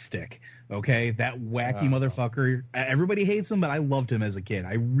Slapstick. Okay, that wacky motherfucker. Everybody hates him, but I loved him as a kid.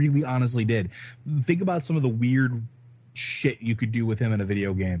 I really honestly did. Think about some of the weird shit you could do with him in a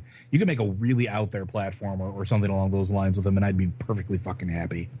video game. You could make a really out there platformer or something along those lines with him, and I'd be perfectly fucking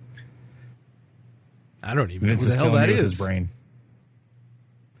happy. I don't even know who the hell that is. Brain.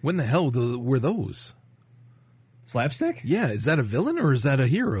 When the hell were those? Slapstick? Yeah, is that a villain or is that a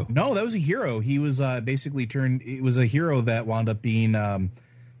hero? No, that was a hero. He was basically it was a hero that wound up being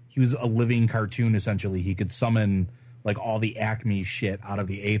he was a living cartoon essentially. He could summon like all the Acme shit out of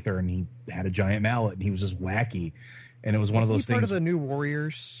the aether, and he had a giant mallet, and he was just wacky. And it was one of those things. Part of the New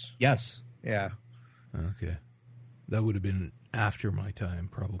Warriors. Yes. Yeah. Okay, that would have been after my time,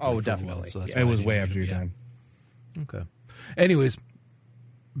 probably. Oh, definitely. So that's it was way after your time. Okay. Anyways,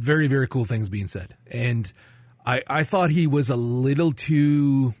 very, very cool things being said, and I thought he was a little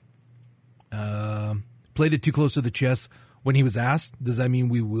too played it too close to the chest when he was asked, does that mean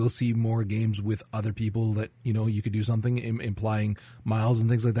we will see more games with other people that, you know, you could do something, implying Miles and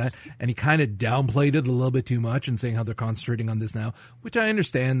things like that? And he kind of downplayed it a little bit too much and saying how they're concentrating on this now, which I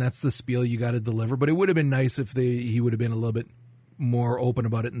understand. That's the spiel you got to deliver. But it would have been nice if he would have been a little bit more open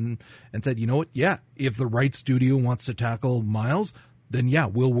about it and said, you know what? Yeah, if the right studio wants to tackle Miles, then yeah,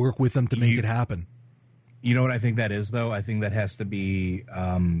 we'll work with them to make it happen. You know what I think that is, though? I think that has to be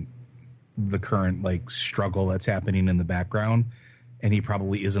the current like struggle that's happening in the background, and he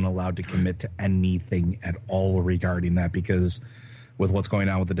probably isn't allowed to commit to anything at all regarding that, because with what's going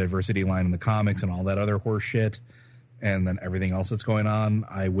on with the diversity line in the comics and all that other horse shit, and then everything else that's going on,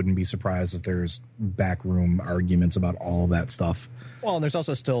 I wouldn't be surprised if there's backroom arguments about all of that stuff. Well, and there's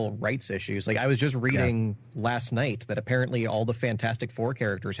also still rights issues. Like I was just reading last night that apparently all the Fantastic Four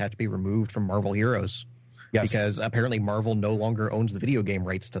characters have to be removed from Marvel Heroes. Yes. Because apparently Marvel no longer owns the video game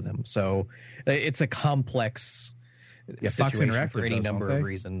rights to them. So it's a complex situation for any number of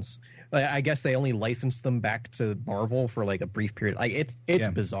reasons. I guess they only licensed them back to Marvel for like a brief period. Like it's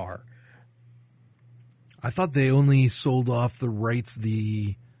bizarre. I thought they only sold off the rights,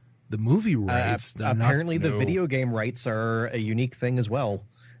 the movie rights. Apparently the video game rights are a unique thing as well.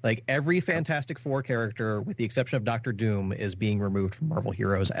 Like every Fantastic Four character, with the exception of Doctor Doom, is being removed from Marvel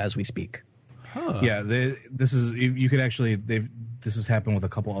Heroes as we speak. Huh. Yeah, this has happened with a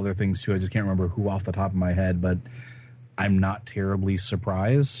couple other things too. I just can't remember who off the top of my head, but I'm not terribly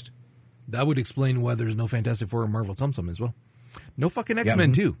surprised. That would explain why there's no Fantastic Four or Marvel Tsum Tsum as well. No fucking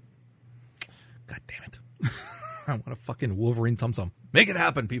X-Men too. God damn it. I want a fucking Wolverine Tum-Tum. Make it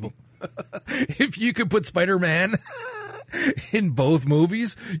happen, people. If you could put Spider-Man in both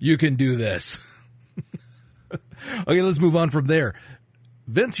movies, you can do this. Okay, let's move on from there.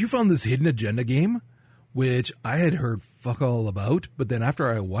 Vince, you found this Hidden Agenda game, which I had heard fuck all about, but then after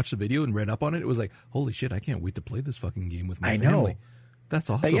I watched the video and read up on it, it was like, holy shit, I can't wait to play this fucking game with my family. That's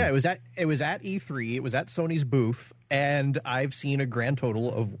awesome. Yeah, it was at E3. It was at Sony's booth, and I've seen a grand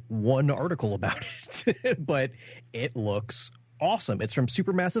total of one article about it. But it looks awesome. It's from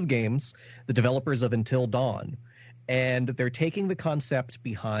Supermassive Games, the developers of Until Dawn, and they're taking the concept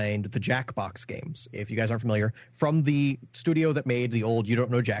behind the Jackbox games. If you guys aren't familiar, from the studio that made the old You Don't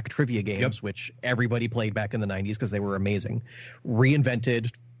Know Jack trivia games, which everybody played back in the 90s because they were amazing,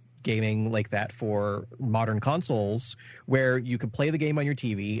 reinvented gaming like that for modern consoles, where you can play the game on your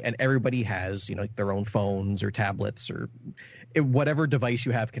TV and everybody has, you know, their own phones or tablets or whatever device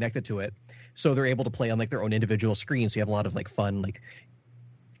you have connected to it. So they're able to play on like their own individual screens. So you have a lot of like fun, like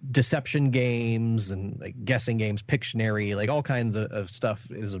deception games and like guessing games, Pictionary, like all kinds of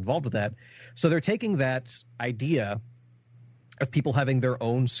stuff is involved with that. So they're taking that idea of people having their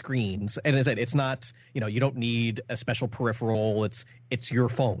own screens. And as I said, it's not, you know, you don't need a special peripheral. It's your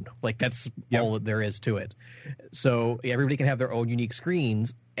phone. Like that's all that there is to it. So everybody can have their own unique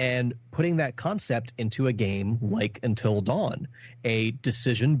screens, and putting that concept into a game like Until Dawn, a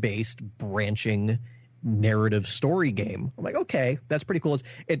decision-based branching narrative story game. I'm like, okay, that's pretty cool.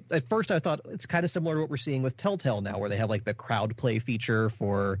 At first I thought it's kind of similar to what we're seeing with Telltale now, where they have like the crowd play feature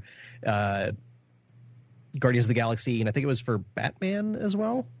for Guardians of the Galaxy, and I think it was for Batman as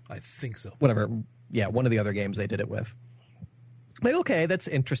well. I think so. Whatever. Yeah, one of the other games they did it with. Like, okay, that's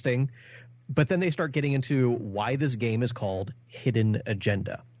interesting. But then they start getting into why this game is called Hidden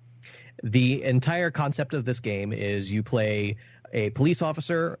Agenda. The entire concept of this game is you play a police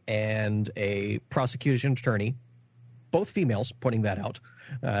officer and a prosecution attorney, both females, pointing that out.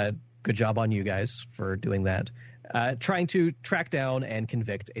 Good job on you guys for doing that. Trying to track down and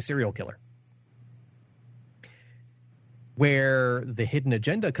convict a serial killer. Where the hidden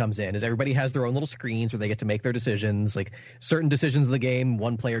agenda comes in is everybody has their own little screens where they get to make their decisions. Like certain decisions of the game,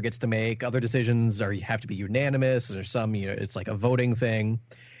 one player gets to make. Other decisions you have to be unanimous. Or some, you know, it's like a voting thing.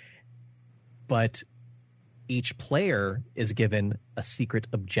 But each player is given a secret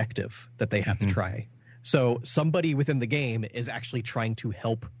objective that they have to try. So somebody within the game is actually trying to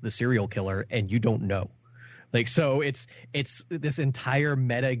help the serial killer, and you don't know. Like, so it's this entire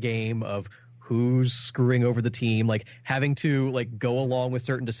meta game of who's screwing over the team, like having to like go along with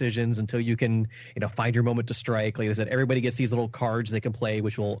certain decisions until you can, you know, find your moment to strike. Like I said, everybody gets these little cards they can play,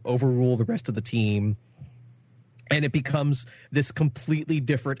 which will overrule the rest of the team. And it becomes this completely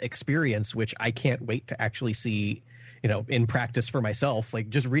different experience, which I can't wait to actually see, you know, in practice for myself. Like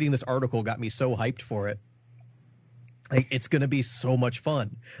just reading this article got me so hyped for it. Like, it's going to be so much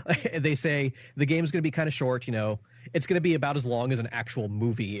fun. They say the game's going to be kind of short, you know. It's going to be about as long as an actual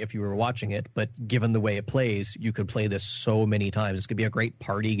movie if you were watching it, but given the way it plays, you could play this so many times. It's going to be a great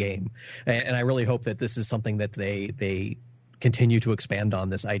party game. And I really hope that this is something that they continue to expand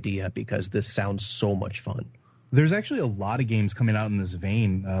on, this idea, because this sounds so much fun. There's actually a lot of games coming out in this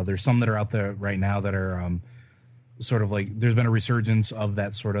vein. There's some that are out there right now that are sort of like, there's been a resurgence of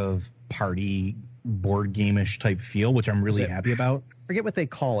that sort of party board game-ish type feel, which I'm really happy about. I forget what they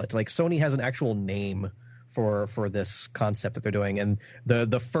call it. Like Sony has an actual name for this concept that they're doing, and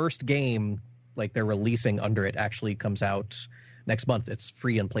the first game like they're releasing under it actually comes out next month. It's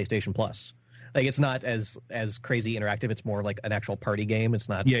free on PlayStation Plus. Like it's not as crazy interactive. It's more like an actual party game. It's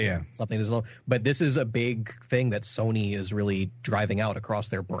not something that's low. But this is a big thing that Sony is really driving out across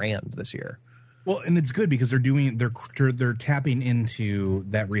their brand this year. Well, and it's good because they're tapping into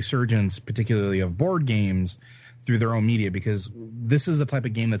that resurgence, particularly of board games, through their own media, because this is the type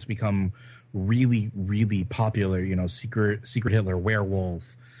of game that's become really, really popular. You know, Secret Hitler,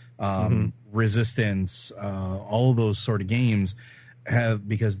 Werewolf, Resistance, all of those sort of games have,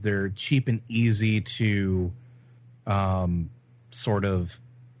 because they're cheap and easy to sort of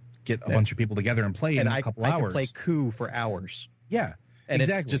get a bunch of people together and play in a couple hours. I can play Coup for hours. Yeah. And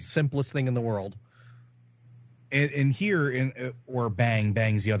exactly. It's just the simplest thing in the world. And here, or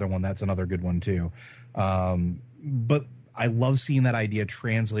Bang's the other one. That's another good one too. But I love seeing that idea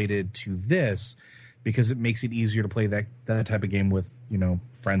translated to this, because it makes it easier to play that type of game with, you know,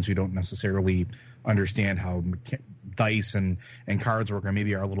 friends who don't necessarily understand how dice and cards work, or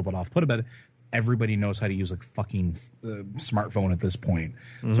maybe are a little bit off-put about it. Everybody knows how to use like fucking smartphone at this point.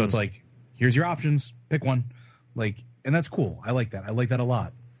 So it's like, here's your options, pick one. Like, and that's cool. I like that. I like that a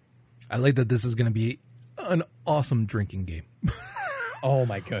lot. I like that this is going to be an awesome drinking game. Oh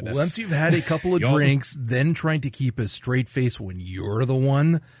my goodness. Once you've had a couple of drinks, then trying to keep a straight face when you're the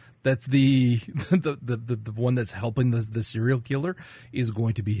one that's the one that's helping the serial killer is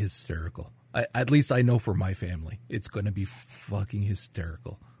going to be hysterical. At least I know for my family, it's going to be fucking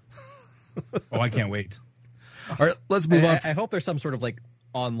hysterical. Oh, I can't wait. All right, let's move on. I hope there's some sort of like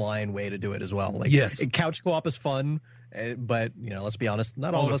online way to do it as well. Like, yes, couch co-op is fun, but let's be honest,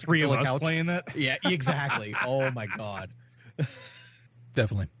 not all of us three of us couch playing that. Yeah, exactly. Oh my god.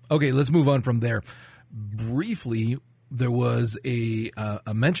 Definitely. Okay, let's move on from there. Briefly, there was a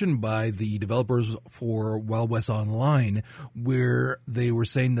mention by the developers for Wild West Online where they were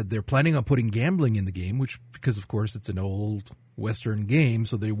saying that they're planning on putting gambling in the game, which, because of course it's an old Western game,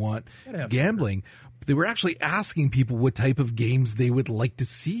 so they want gambling. But they were actually asking people what type of games they would like to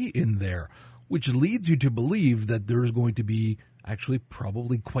see in there, which leads you to believe that there's going to be actually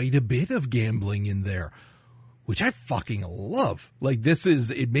probably quite a bit of gambling in there, which I fucking love. Like,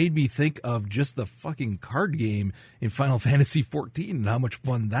 it made me think of just the fucking card game in Final Fantasy XIV and how much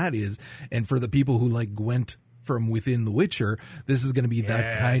fun that is. And for the people who like Gwent from within The Witcher, this is going to be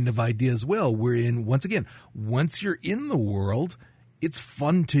that kind of idea as well. Wherein, once again, once you're in the world, it's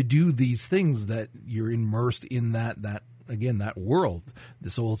fun to do these things that you're immersed in that world,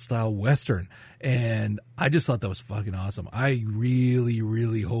 this old style Western. And I just thought that was fucking awesome. I really,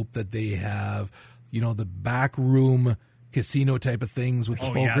 really hope that they have, the back room casino type of things with the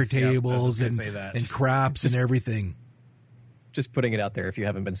poker tables and craps and everything. Just putting it out there, if you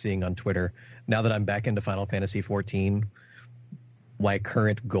haven't been seeing on Twitter, now that I'm back into Final Fantasy XIV, my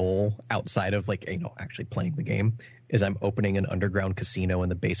current goal outside of actually playing the game is I'm opening an underground casino in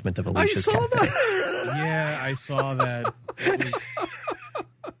the basement of Alicia's Cafe. That. Yeah, I saw that.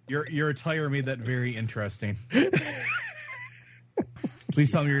 Your attire made that very interesting. Please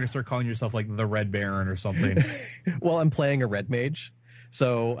tell me you're going to start calling yourself like the Red Baron or something. Well, I'm playing a red mage,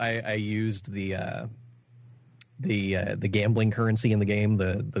 so I used the gambling currency in the game,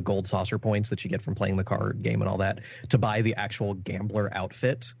 the gold saucer points that you get from playing the card game and all that, to buy the actual gambler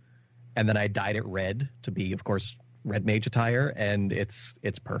outfit, and then I dyed it red to be, of course, red mage attire, and it's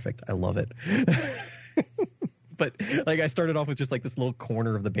perfect. I love it. But I started off with just this little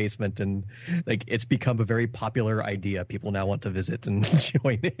corner of the basement, and it's become a very popular idea. People now want to visit and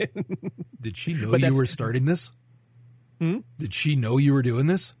join in. Did she know you were starting this? Did she know you were doing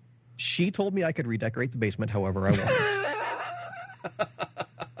this? She told me I could redecorate the basement however I wanted.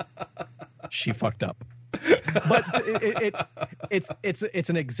 She fucked up. But it's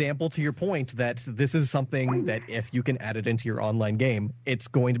an example to your point that this is something that if you can add it into your online game, it's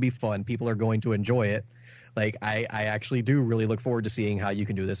going to be fun. People are going to enjoy it. I actually do really look forward to seeing how you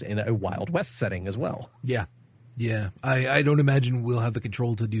can do this in a Wild West setting as well. Yeah. I don't imagine we'll have the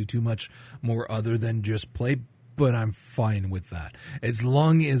control to do too much more other than just play, but I'm fine with that. As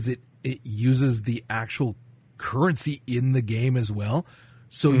long as it uses the actual currency in the game as well,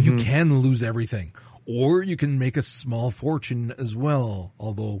 so you can lose everything. Or you can make a small fortune as well,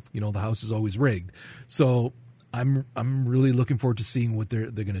 although, the house is always rigged. So I'm really looking forward to seeing what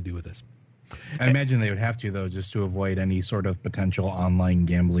they're going to do with this. I imagine they would have to, though, just to avoid any sort of potential online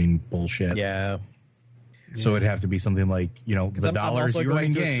gambling bullshit. Yeah. So it'd have to be something like, the dollars you win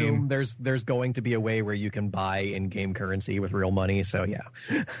in game. There's going to be a way where you can buy in-game currency with real money. So yeah.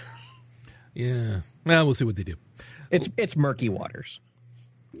 Yeah. Well, we'll see what they do. It's murky waters.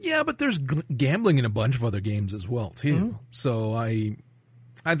 Yeah, but there's gambling in a bunch of other games as well too. Mm-hmm. So I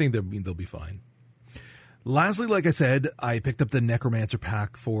think they'll be fine. Lastly, like I said, I picked up the Necromancer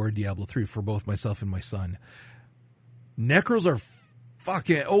pack for Diablo 3 for both myself and my son. Necros are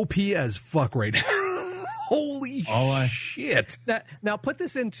fucking OP as fuck right now. Holy shit. Now put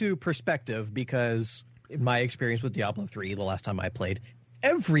this into perspective, because in my experience with Diablo 3, the last time I played,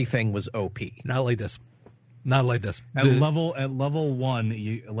 everything was OP. Not like this. At level 1,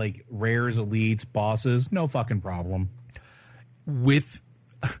 you rares, elites, bosses, no fucking problem.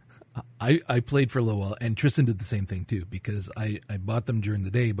 I played for a little while, and Tristan did the same thing too, because I bought them during the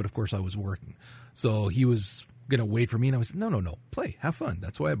day, but of course I was working. So he was going to wait for me, and I was no, play, have fun.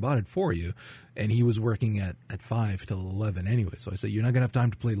 That's why I bought it for you. And he was working at 5 till 11 anyway. So I said, you're not going to have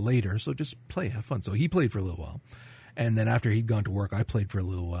time to play later, so just play, have fun. So he played for a little while. And then after he'd gone to work, I played for a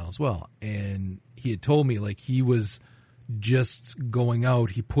little while as well. And he had told me he was just going out.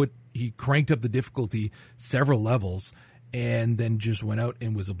 He cranked up the difficulty several levels, and then just went out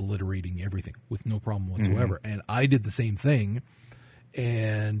and was obliterating everything with no problem whatsoever. Mm-hmm. And I did the same thing.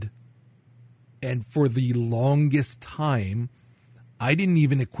 And for the longest time, I didn't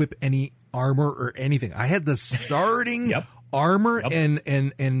even equip any armor or anything. I had the starting armor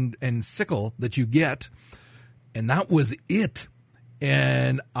and sickle that you get, and that was it.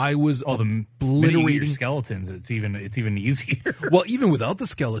 And I was the minute you get your obliterating skeletons. It's even easier. Well, even without the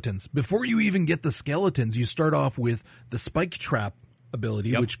skeletons, before you even get the skeletons, you start off with the spike trap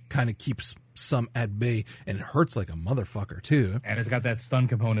ability, which kind of keeps some at bay, and it hurts like a motherfucker too. And it's got that stun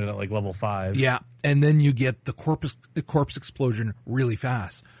component at like level 5. Yeah, and then you get the corpse explosion really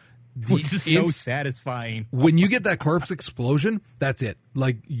fast. Which is so satisfying. When you get that corpse explosion, that's it.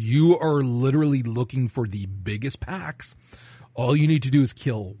 Like, you are literally looking for the biggest packs. All you need to do is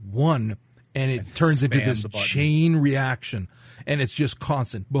kill one, and it turns into this chain reaction, and it's just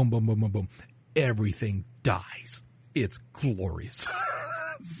constant. Boom, boom, boom, boom, boom. Everything dies. It's glorious.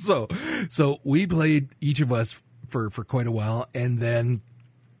 So we played, each of us, for quite a while, and then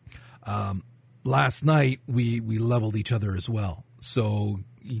last night we leveled each other as well. So,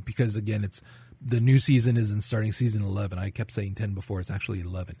 because again, it's the new season isn't starting, season 11. I kept saying 10 before, it's actually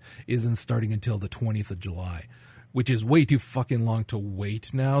 11. Isn't starting until the 20th of July. Which is way too fucking long to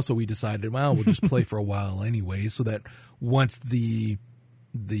wait now. So we decided, well, we'll just play for a while anyway, so that once the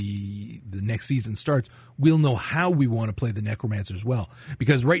next season starts, we'll know how we want to play the Necromancer as well.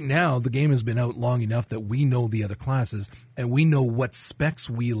 Because right now, the game has been out long enough that we know the other classes, and we know what specs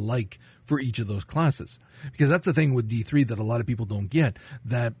we like for each of those classes. Because that's the thing with D3 that a lot of people don't get,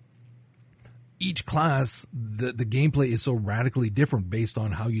 that each class, the gameplay is so radically different based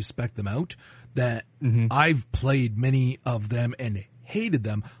on how you spec them out, that I've played many of them and hated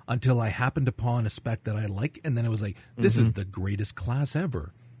them until I happened upon a spec that I like, and then it was like, this is the greatest class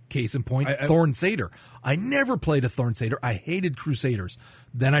ever. Case in point, Thorn Satyr. I never played a Thorn Satyr. I hated Crusaders.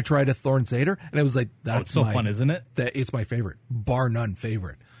 Then I tried a Thorn Satyr, and it was like, that's so fun, isn't it? It's my favorite, bar none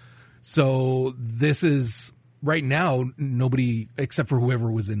favorite. So this is, right now, nobody, except for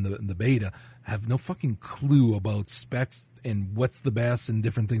whoever was in the beta, have no fucking clue about specs and what's the best and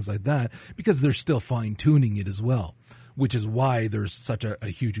different things like that, because they're still fine-tuning it as well, which is why there's such a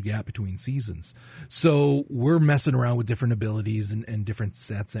huge gap between seasons. So we're messing around with different abilities and different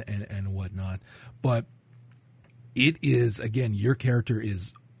sets and whatnot. But it is, again, your character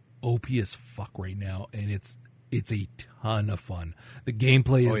is OP as fuck right now, and it's a ton of fun. The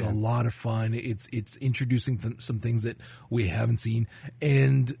gameplay is a lot of fun. It's introducing some things that we haven't seen,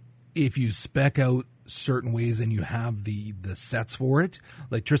 and if you spec out certain ways and you have the sets for it,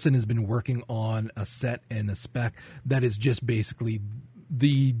 like Tristan has been working on a set and a spec that is just basically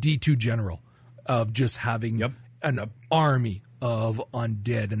the D2 general of just having an army of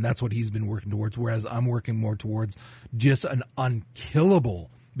undead, and that's what he's been working towards, whereas I'm working more towards just an unkillable.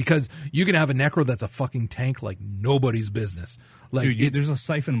 Because you can have a necro that's a fucking tank like nobody's business. Like, dude, there's a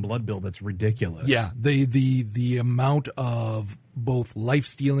Siphon blood build that's ridiculous. Yeah, the amount of both life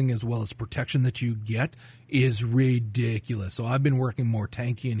stealing as well as protection that you get is ridiculous. So I've been working more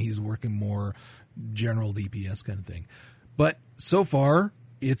tanky, and he's working more general DPS kind of thing. But so far,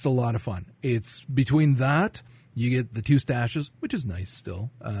 it's a lot of fun. It's between that. You get the 2 stashes, which is nice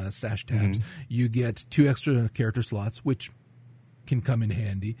still, stash tabs. You get 2 extra character slots, which can come in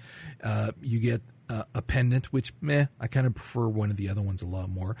handy. You get a pendant, which I kind of prefer one of the other ones a lot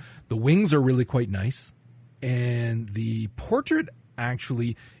more. The wings are really quite nice, and the portrait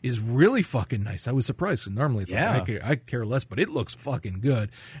actually is really fucking nice. I was surprised, because normally it's like, I care less, but it looks fucking good.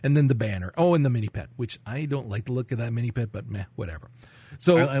 And then the banner, and the mini pet, which I don't like the look of that mini pet, but whatever.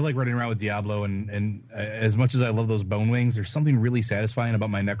 So I like running around with Diablo, and as much as I love those bone wings, there's something really satisfying about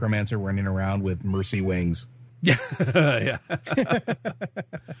my Necromancer running around with mercy wings. Yeah. Yeah.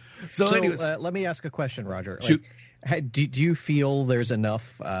 So anyways, let me ask a question, Roger. Shoot. Do you feel there's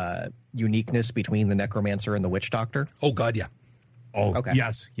enough uniqueness between the Necromancer and the Witch Doctor? Oh God, yeah. Oh, okay.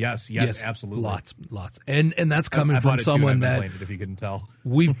 Yes, absolutely. Lots. And that's coming from someone that, if you couldn't tell,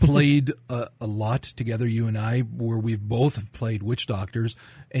 we've played a lot together, you and I, where we've both have played Witch Doctors,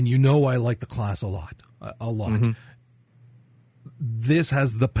 and I like the class a lot. This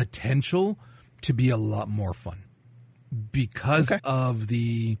has the potential to be a lot more fun because of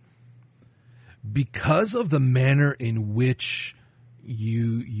the manner in which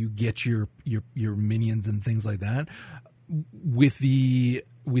you get your minions and things like that. With the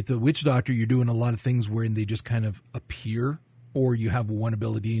Witch Doctor, you're doing a lot of things wherein they just kind of appear, or you have one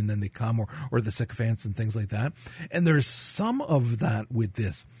ability and then they come, or the sycophants and things like that. And there's some of that with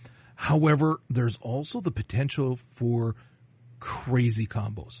this. However, there's also the potential for crazy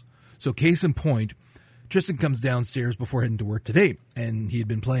combos. So case in point, Tristan comes downstairs before heading to work today, and he had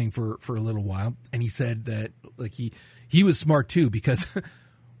been playing for a little while, and he said that like he was smart too, because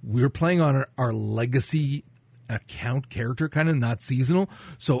we were playing on our legacy account character, kind of not seasonal.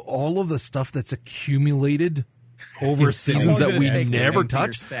 So all of the stuff that's accumulated over seasons that we Take never empty your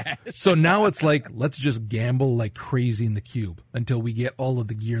touched. stash. So now it's like, let's just gamble like crazy in the cube until we get all of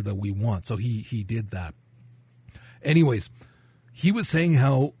the gear that we want. So he did that. Anyways, he was saying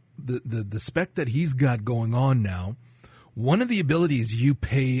how the spec that he's got going on now, one of the abilities you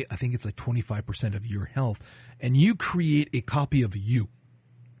pay, I think it's like 25% of your health, and you create a copy of you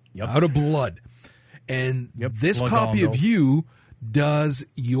out of blood. And this blood copy of gongo. you does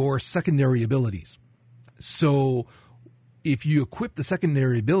your secondary abilities. So if you equip the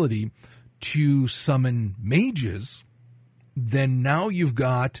secondary ability to summon mages, then now you've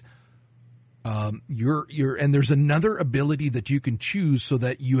got your and there's another ability that you can choose so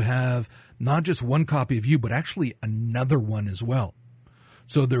that you have not just one copy of you, but actually another one as well.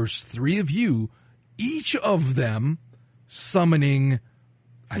 So there's 3 of you, each of them summoning,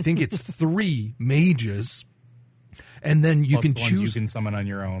 I think it's 3 mages, and then you Plus can the ones choose. you can summon on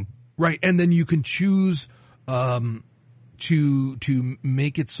your own. Right, and then you can choose to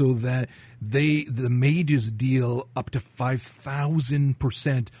make it so that the mages deal up to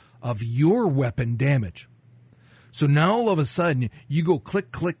 5,000% of your weapon damage. So now all of a sudden you go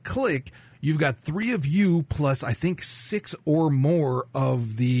click, click, click. You've got 3 of you plus I think 6 or more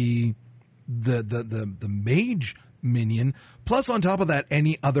of the mage minion. Plus on top of that,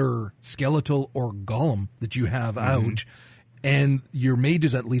 any other skeletal or golem that you have out. And your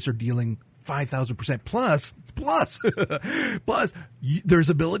mages at least are dealing 5,000% plus there's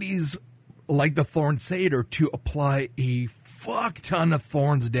abilities like the Thorn Satyr to apply a fuck ton of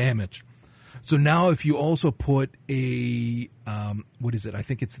thorns damage. So now if you also put a, what is it? I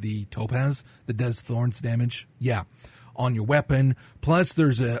think it's the Topaz that does thorns damage. Yeah. On your weapon. Plus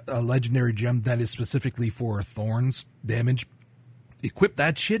there's a legendary gem that is specifically for thorns damage. Equip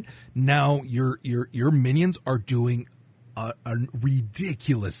that shit. Now your minions are doing a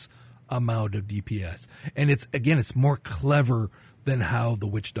ridiculous amount of DPS. And it's more clever than how the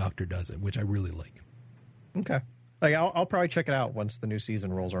Witch Doctor does it, which I really like. Okay. Like I'll probably check it out once the new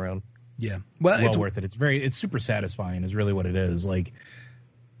season rolls around. Yeah. Well, Well worth it. It's super satisfying is really what it is. Like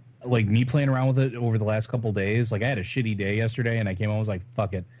me playing around with it over the last couple of days. Like I had a shitty day yesterday and I came home and was like,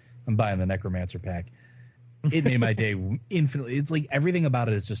 fuck it. I'm buying the Necromancer pack. It made my day infinitely. It's like everything about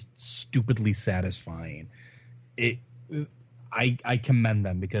it is just stupidly satisfying. I commend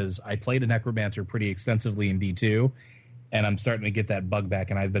them because I played a Necromancer pretty extensively in D2 and I'm starting to get that bug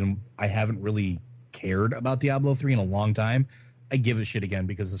back, and I haven't really cared about Diablo 3 in a long time. I give a shit again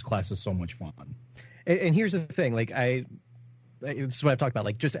because this class is so much fun. And here's the thing, like this is what I've talked about,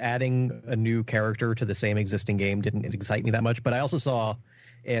 like just adding a new character to the same existing game didn't excite me that much. But I also saw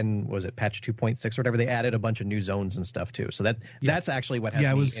in, was it patch 2.6 or whatever, they added a bunch of new zones and stuff too. So that's actually what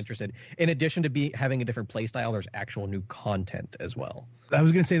has me interested. In addition to having a different play style, there's actual new content as well. I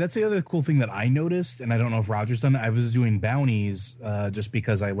was going to say, that's the other cool thing that I noticed, and I don't know if Roger's done it. I was doing bounties just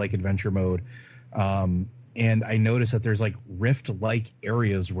because I like adventure mode. And I noticed that there's like rift-like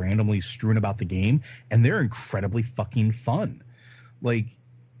areas randomly strewn about the game, and they're incredibly fucking fun. Like,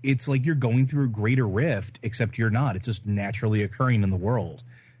 it's like you're going through a greater rift, except you're not. It's just naturally occurring in the world.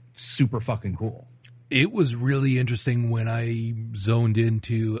 Super fucking cool. It was really interesting when I zoned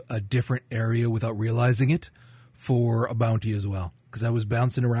into a different area without realizing it for a bounty as well. Because I was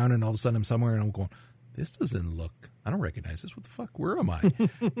bouncing around and all of a sudden I'm somewhere and I'm going, this doesn't look, I don't recognize this. What the fuck? Where am I?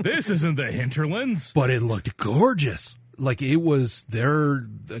 This isn't the Hinterlands. But it looked gorgeous. Like it was there.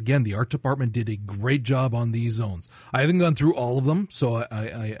 Again, the art department did a great job on these zones. I haven't gone through all of them, so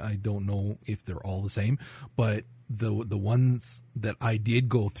I don't know if they're all the same. But the ones that I did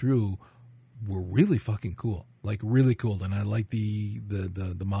go through were really fucking cool. Like really cool. And I like the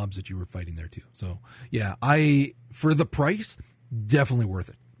mobs that you were fighting there too. So yeah, for the price, definitely worth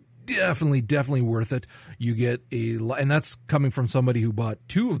it. Definitely worth it. You get and that's coming from somebody who bought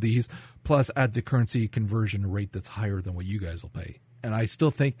 2 of these, plus at the currency conversion rate that's higher than what you guys will pay. And I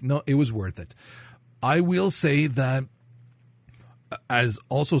still think, no, it was worth it. I will say that as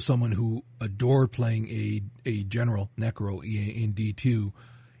also someone who adored playing a general Necro in D2,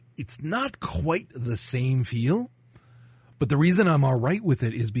 it's not quite the same feel. But the reason I'm all right with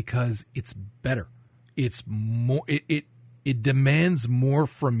it is because it's better. It's more, it demands more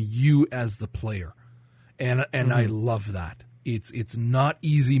from you as the player. And I love that. It's not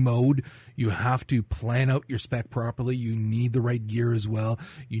easy mode. You have to plan out your spec properly. You need the right gear as well.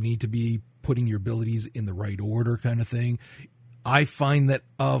 You need to be putting your abilities in the right order kind of thing. I find that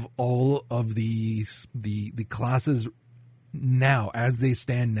of all of the classes now, as they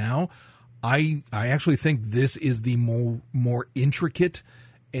stand now, I actually think this is the more intricate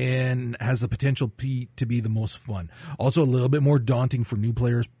and has the potential to be the most fun. Also a little bit more daunting for new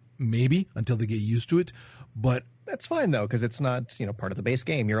players, maybe, until they get used to it. But that's fine, though, because it's not, part of the base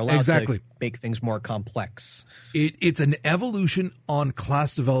game. You're allowed to make things more complex. It's an evolution on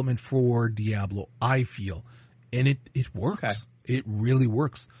class development for Diablo, I feel. And it works. Okay. It really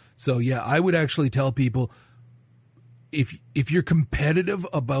works. So, yeah, I would actually tell people, if you're competitive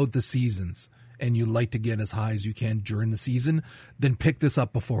about the seasons and you like to get as high as you can during the season, then pick this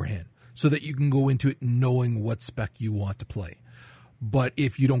up beforehand so that you can go into it knowing what spec you want to play. But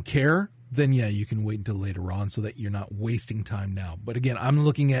if you don't care, then yeah, you can wait until later on so that you're not wasting time now. But again, I'm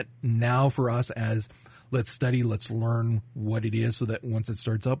looking at now for us as let's study, let's learn what it is so that once it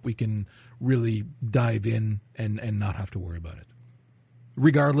starts up, we can really dive in and not have to worry about it.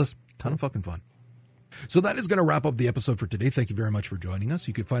 Regardless, ton of fucking fun. So that is going to wrap up the episode for today. Thank you very much for joining us.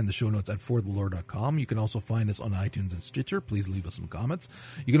 You can find the show notes at forthelore.com. You can also find us on iTunes and Stitcher. Please leave us some comments.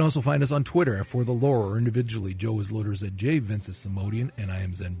 You can also find us on Twitter at forthelore or individually. Joe is LoaderZJ, Vince is Simodian, and I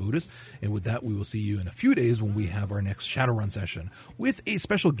am Zen Buddhist. And with that, we will see you in a few days when we have our next Shadowrun session with a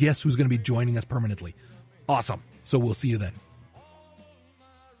special guest who's going to be joining us permanently. Awesome. So we'll see you then.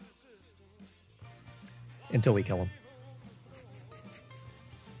 Until we kill him.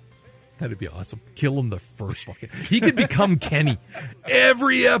 That'd be awesome. Kill him the first fucking... He could become Kenny.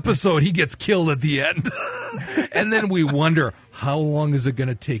 Every episode, he gets killed at the end. And then we wonder, how long is it going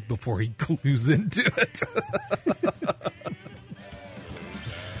to take before he clues into it?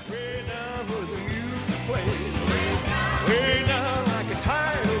 Way down where the music plays. Way down like a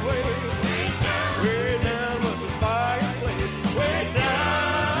tidal wave. Way down where the fireplace. Way down.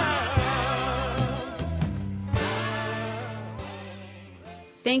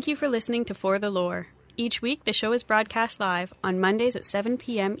 Thank you for listening to For the Lore. Each week, the show is broadcast live on Mondays at 7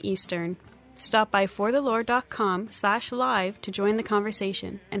 p.m. Eastern. Stop by forthelore.com/live to join the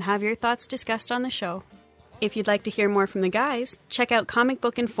conversation and have your thoughts discussed on the show. If you'd like to hear more from the guys, check out Comic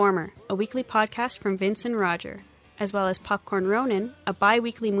Book Informer, a weekly podcast from Vince and Roger, as well as Popcorn Ronin, a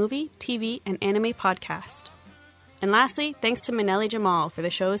bi-weekly movie, TV, and anime podcast. And lastly, thanks to Manelli Jamal for the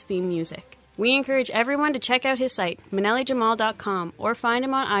show's theme music. We encourage everyone to check out his site, manellijamal.com, or find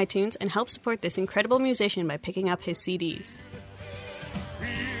him on iTunes and help support this incredible musician by picking up his CDs.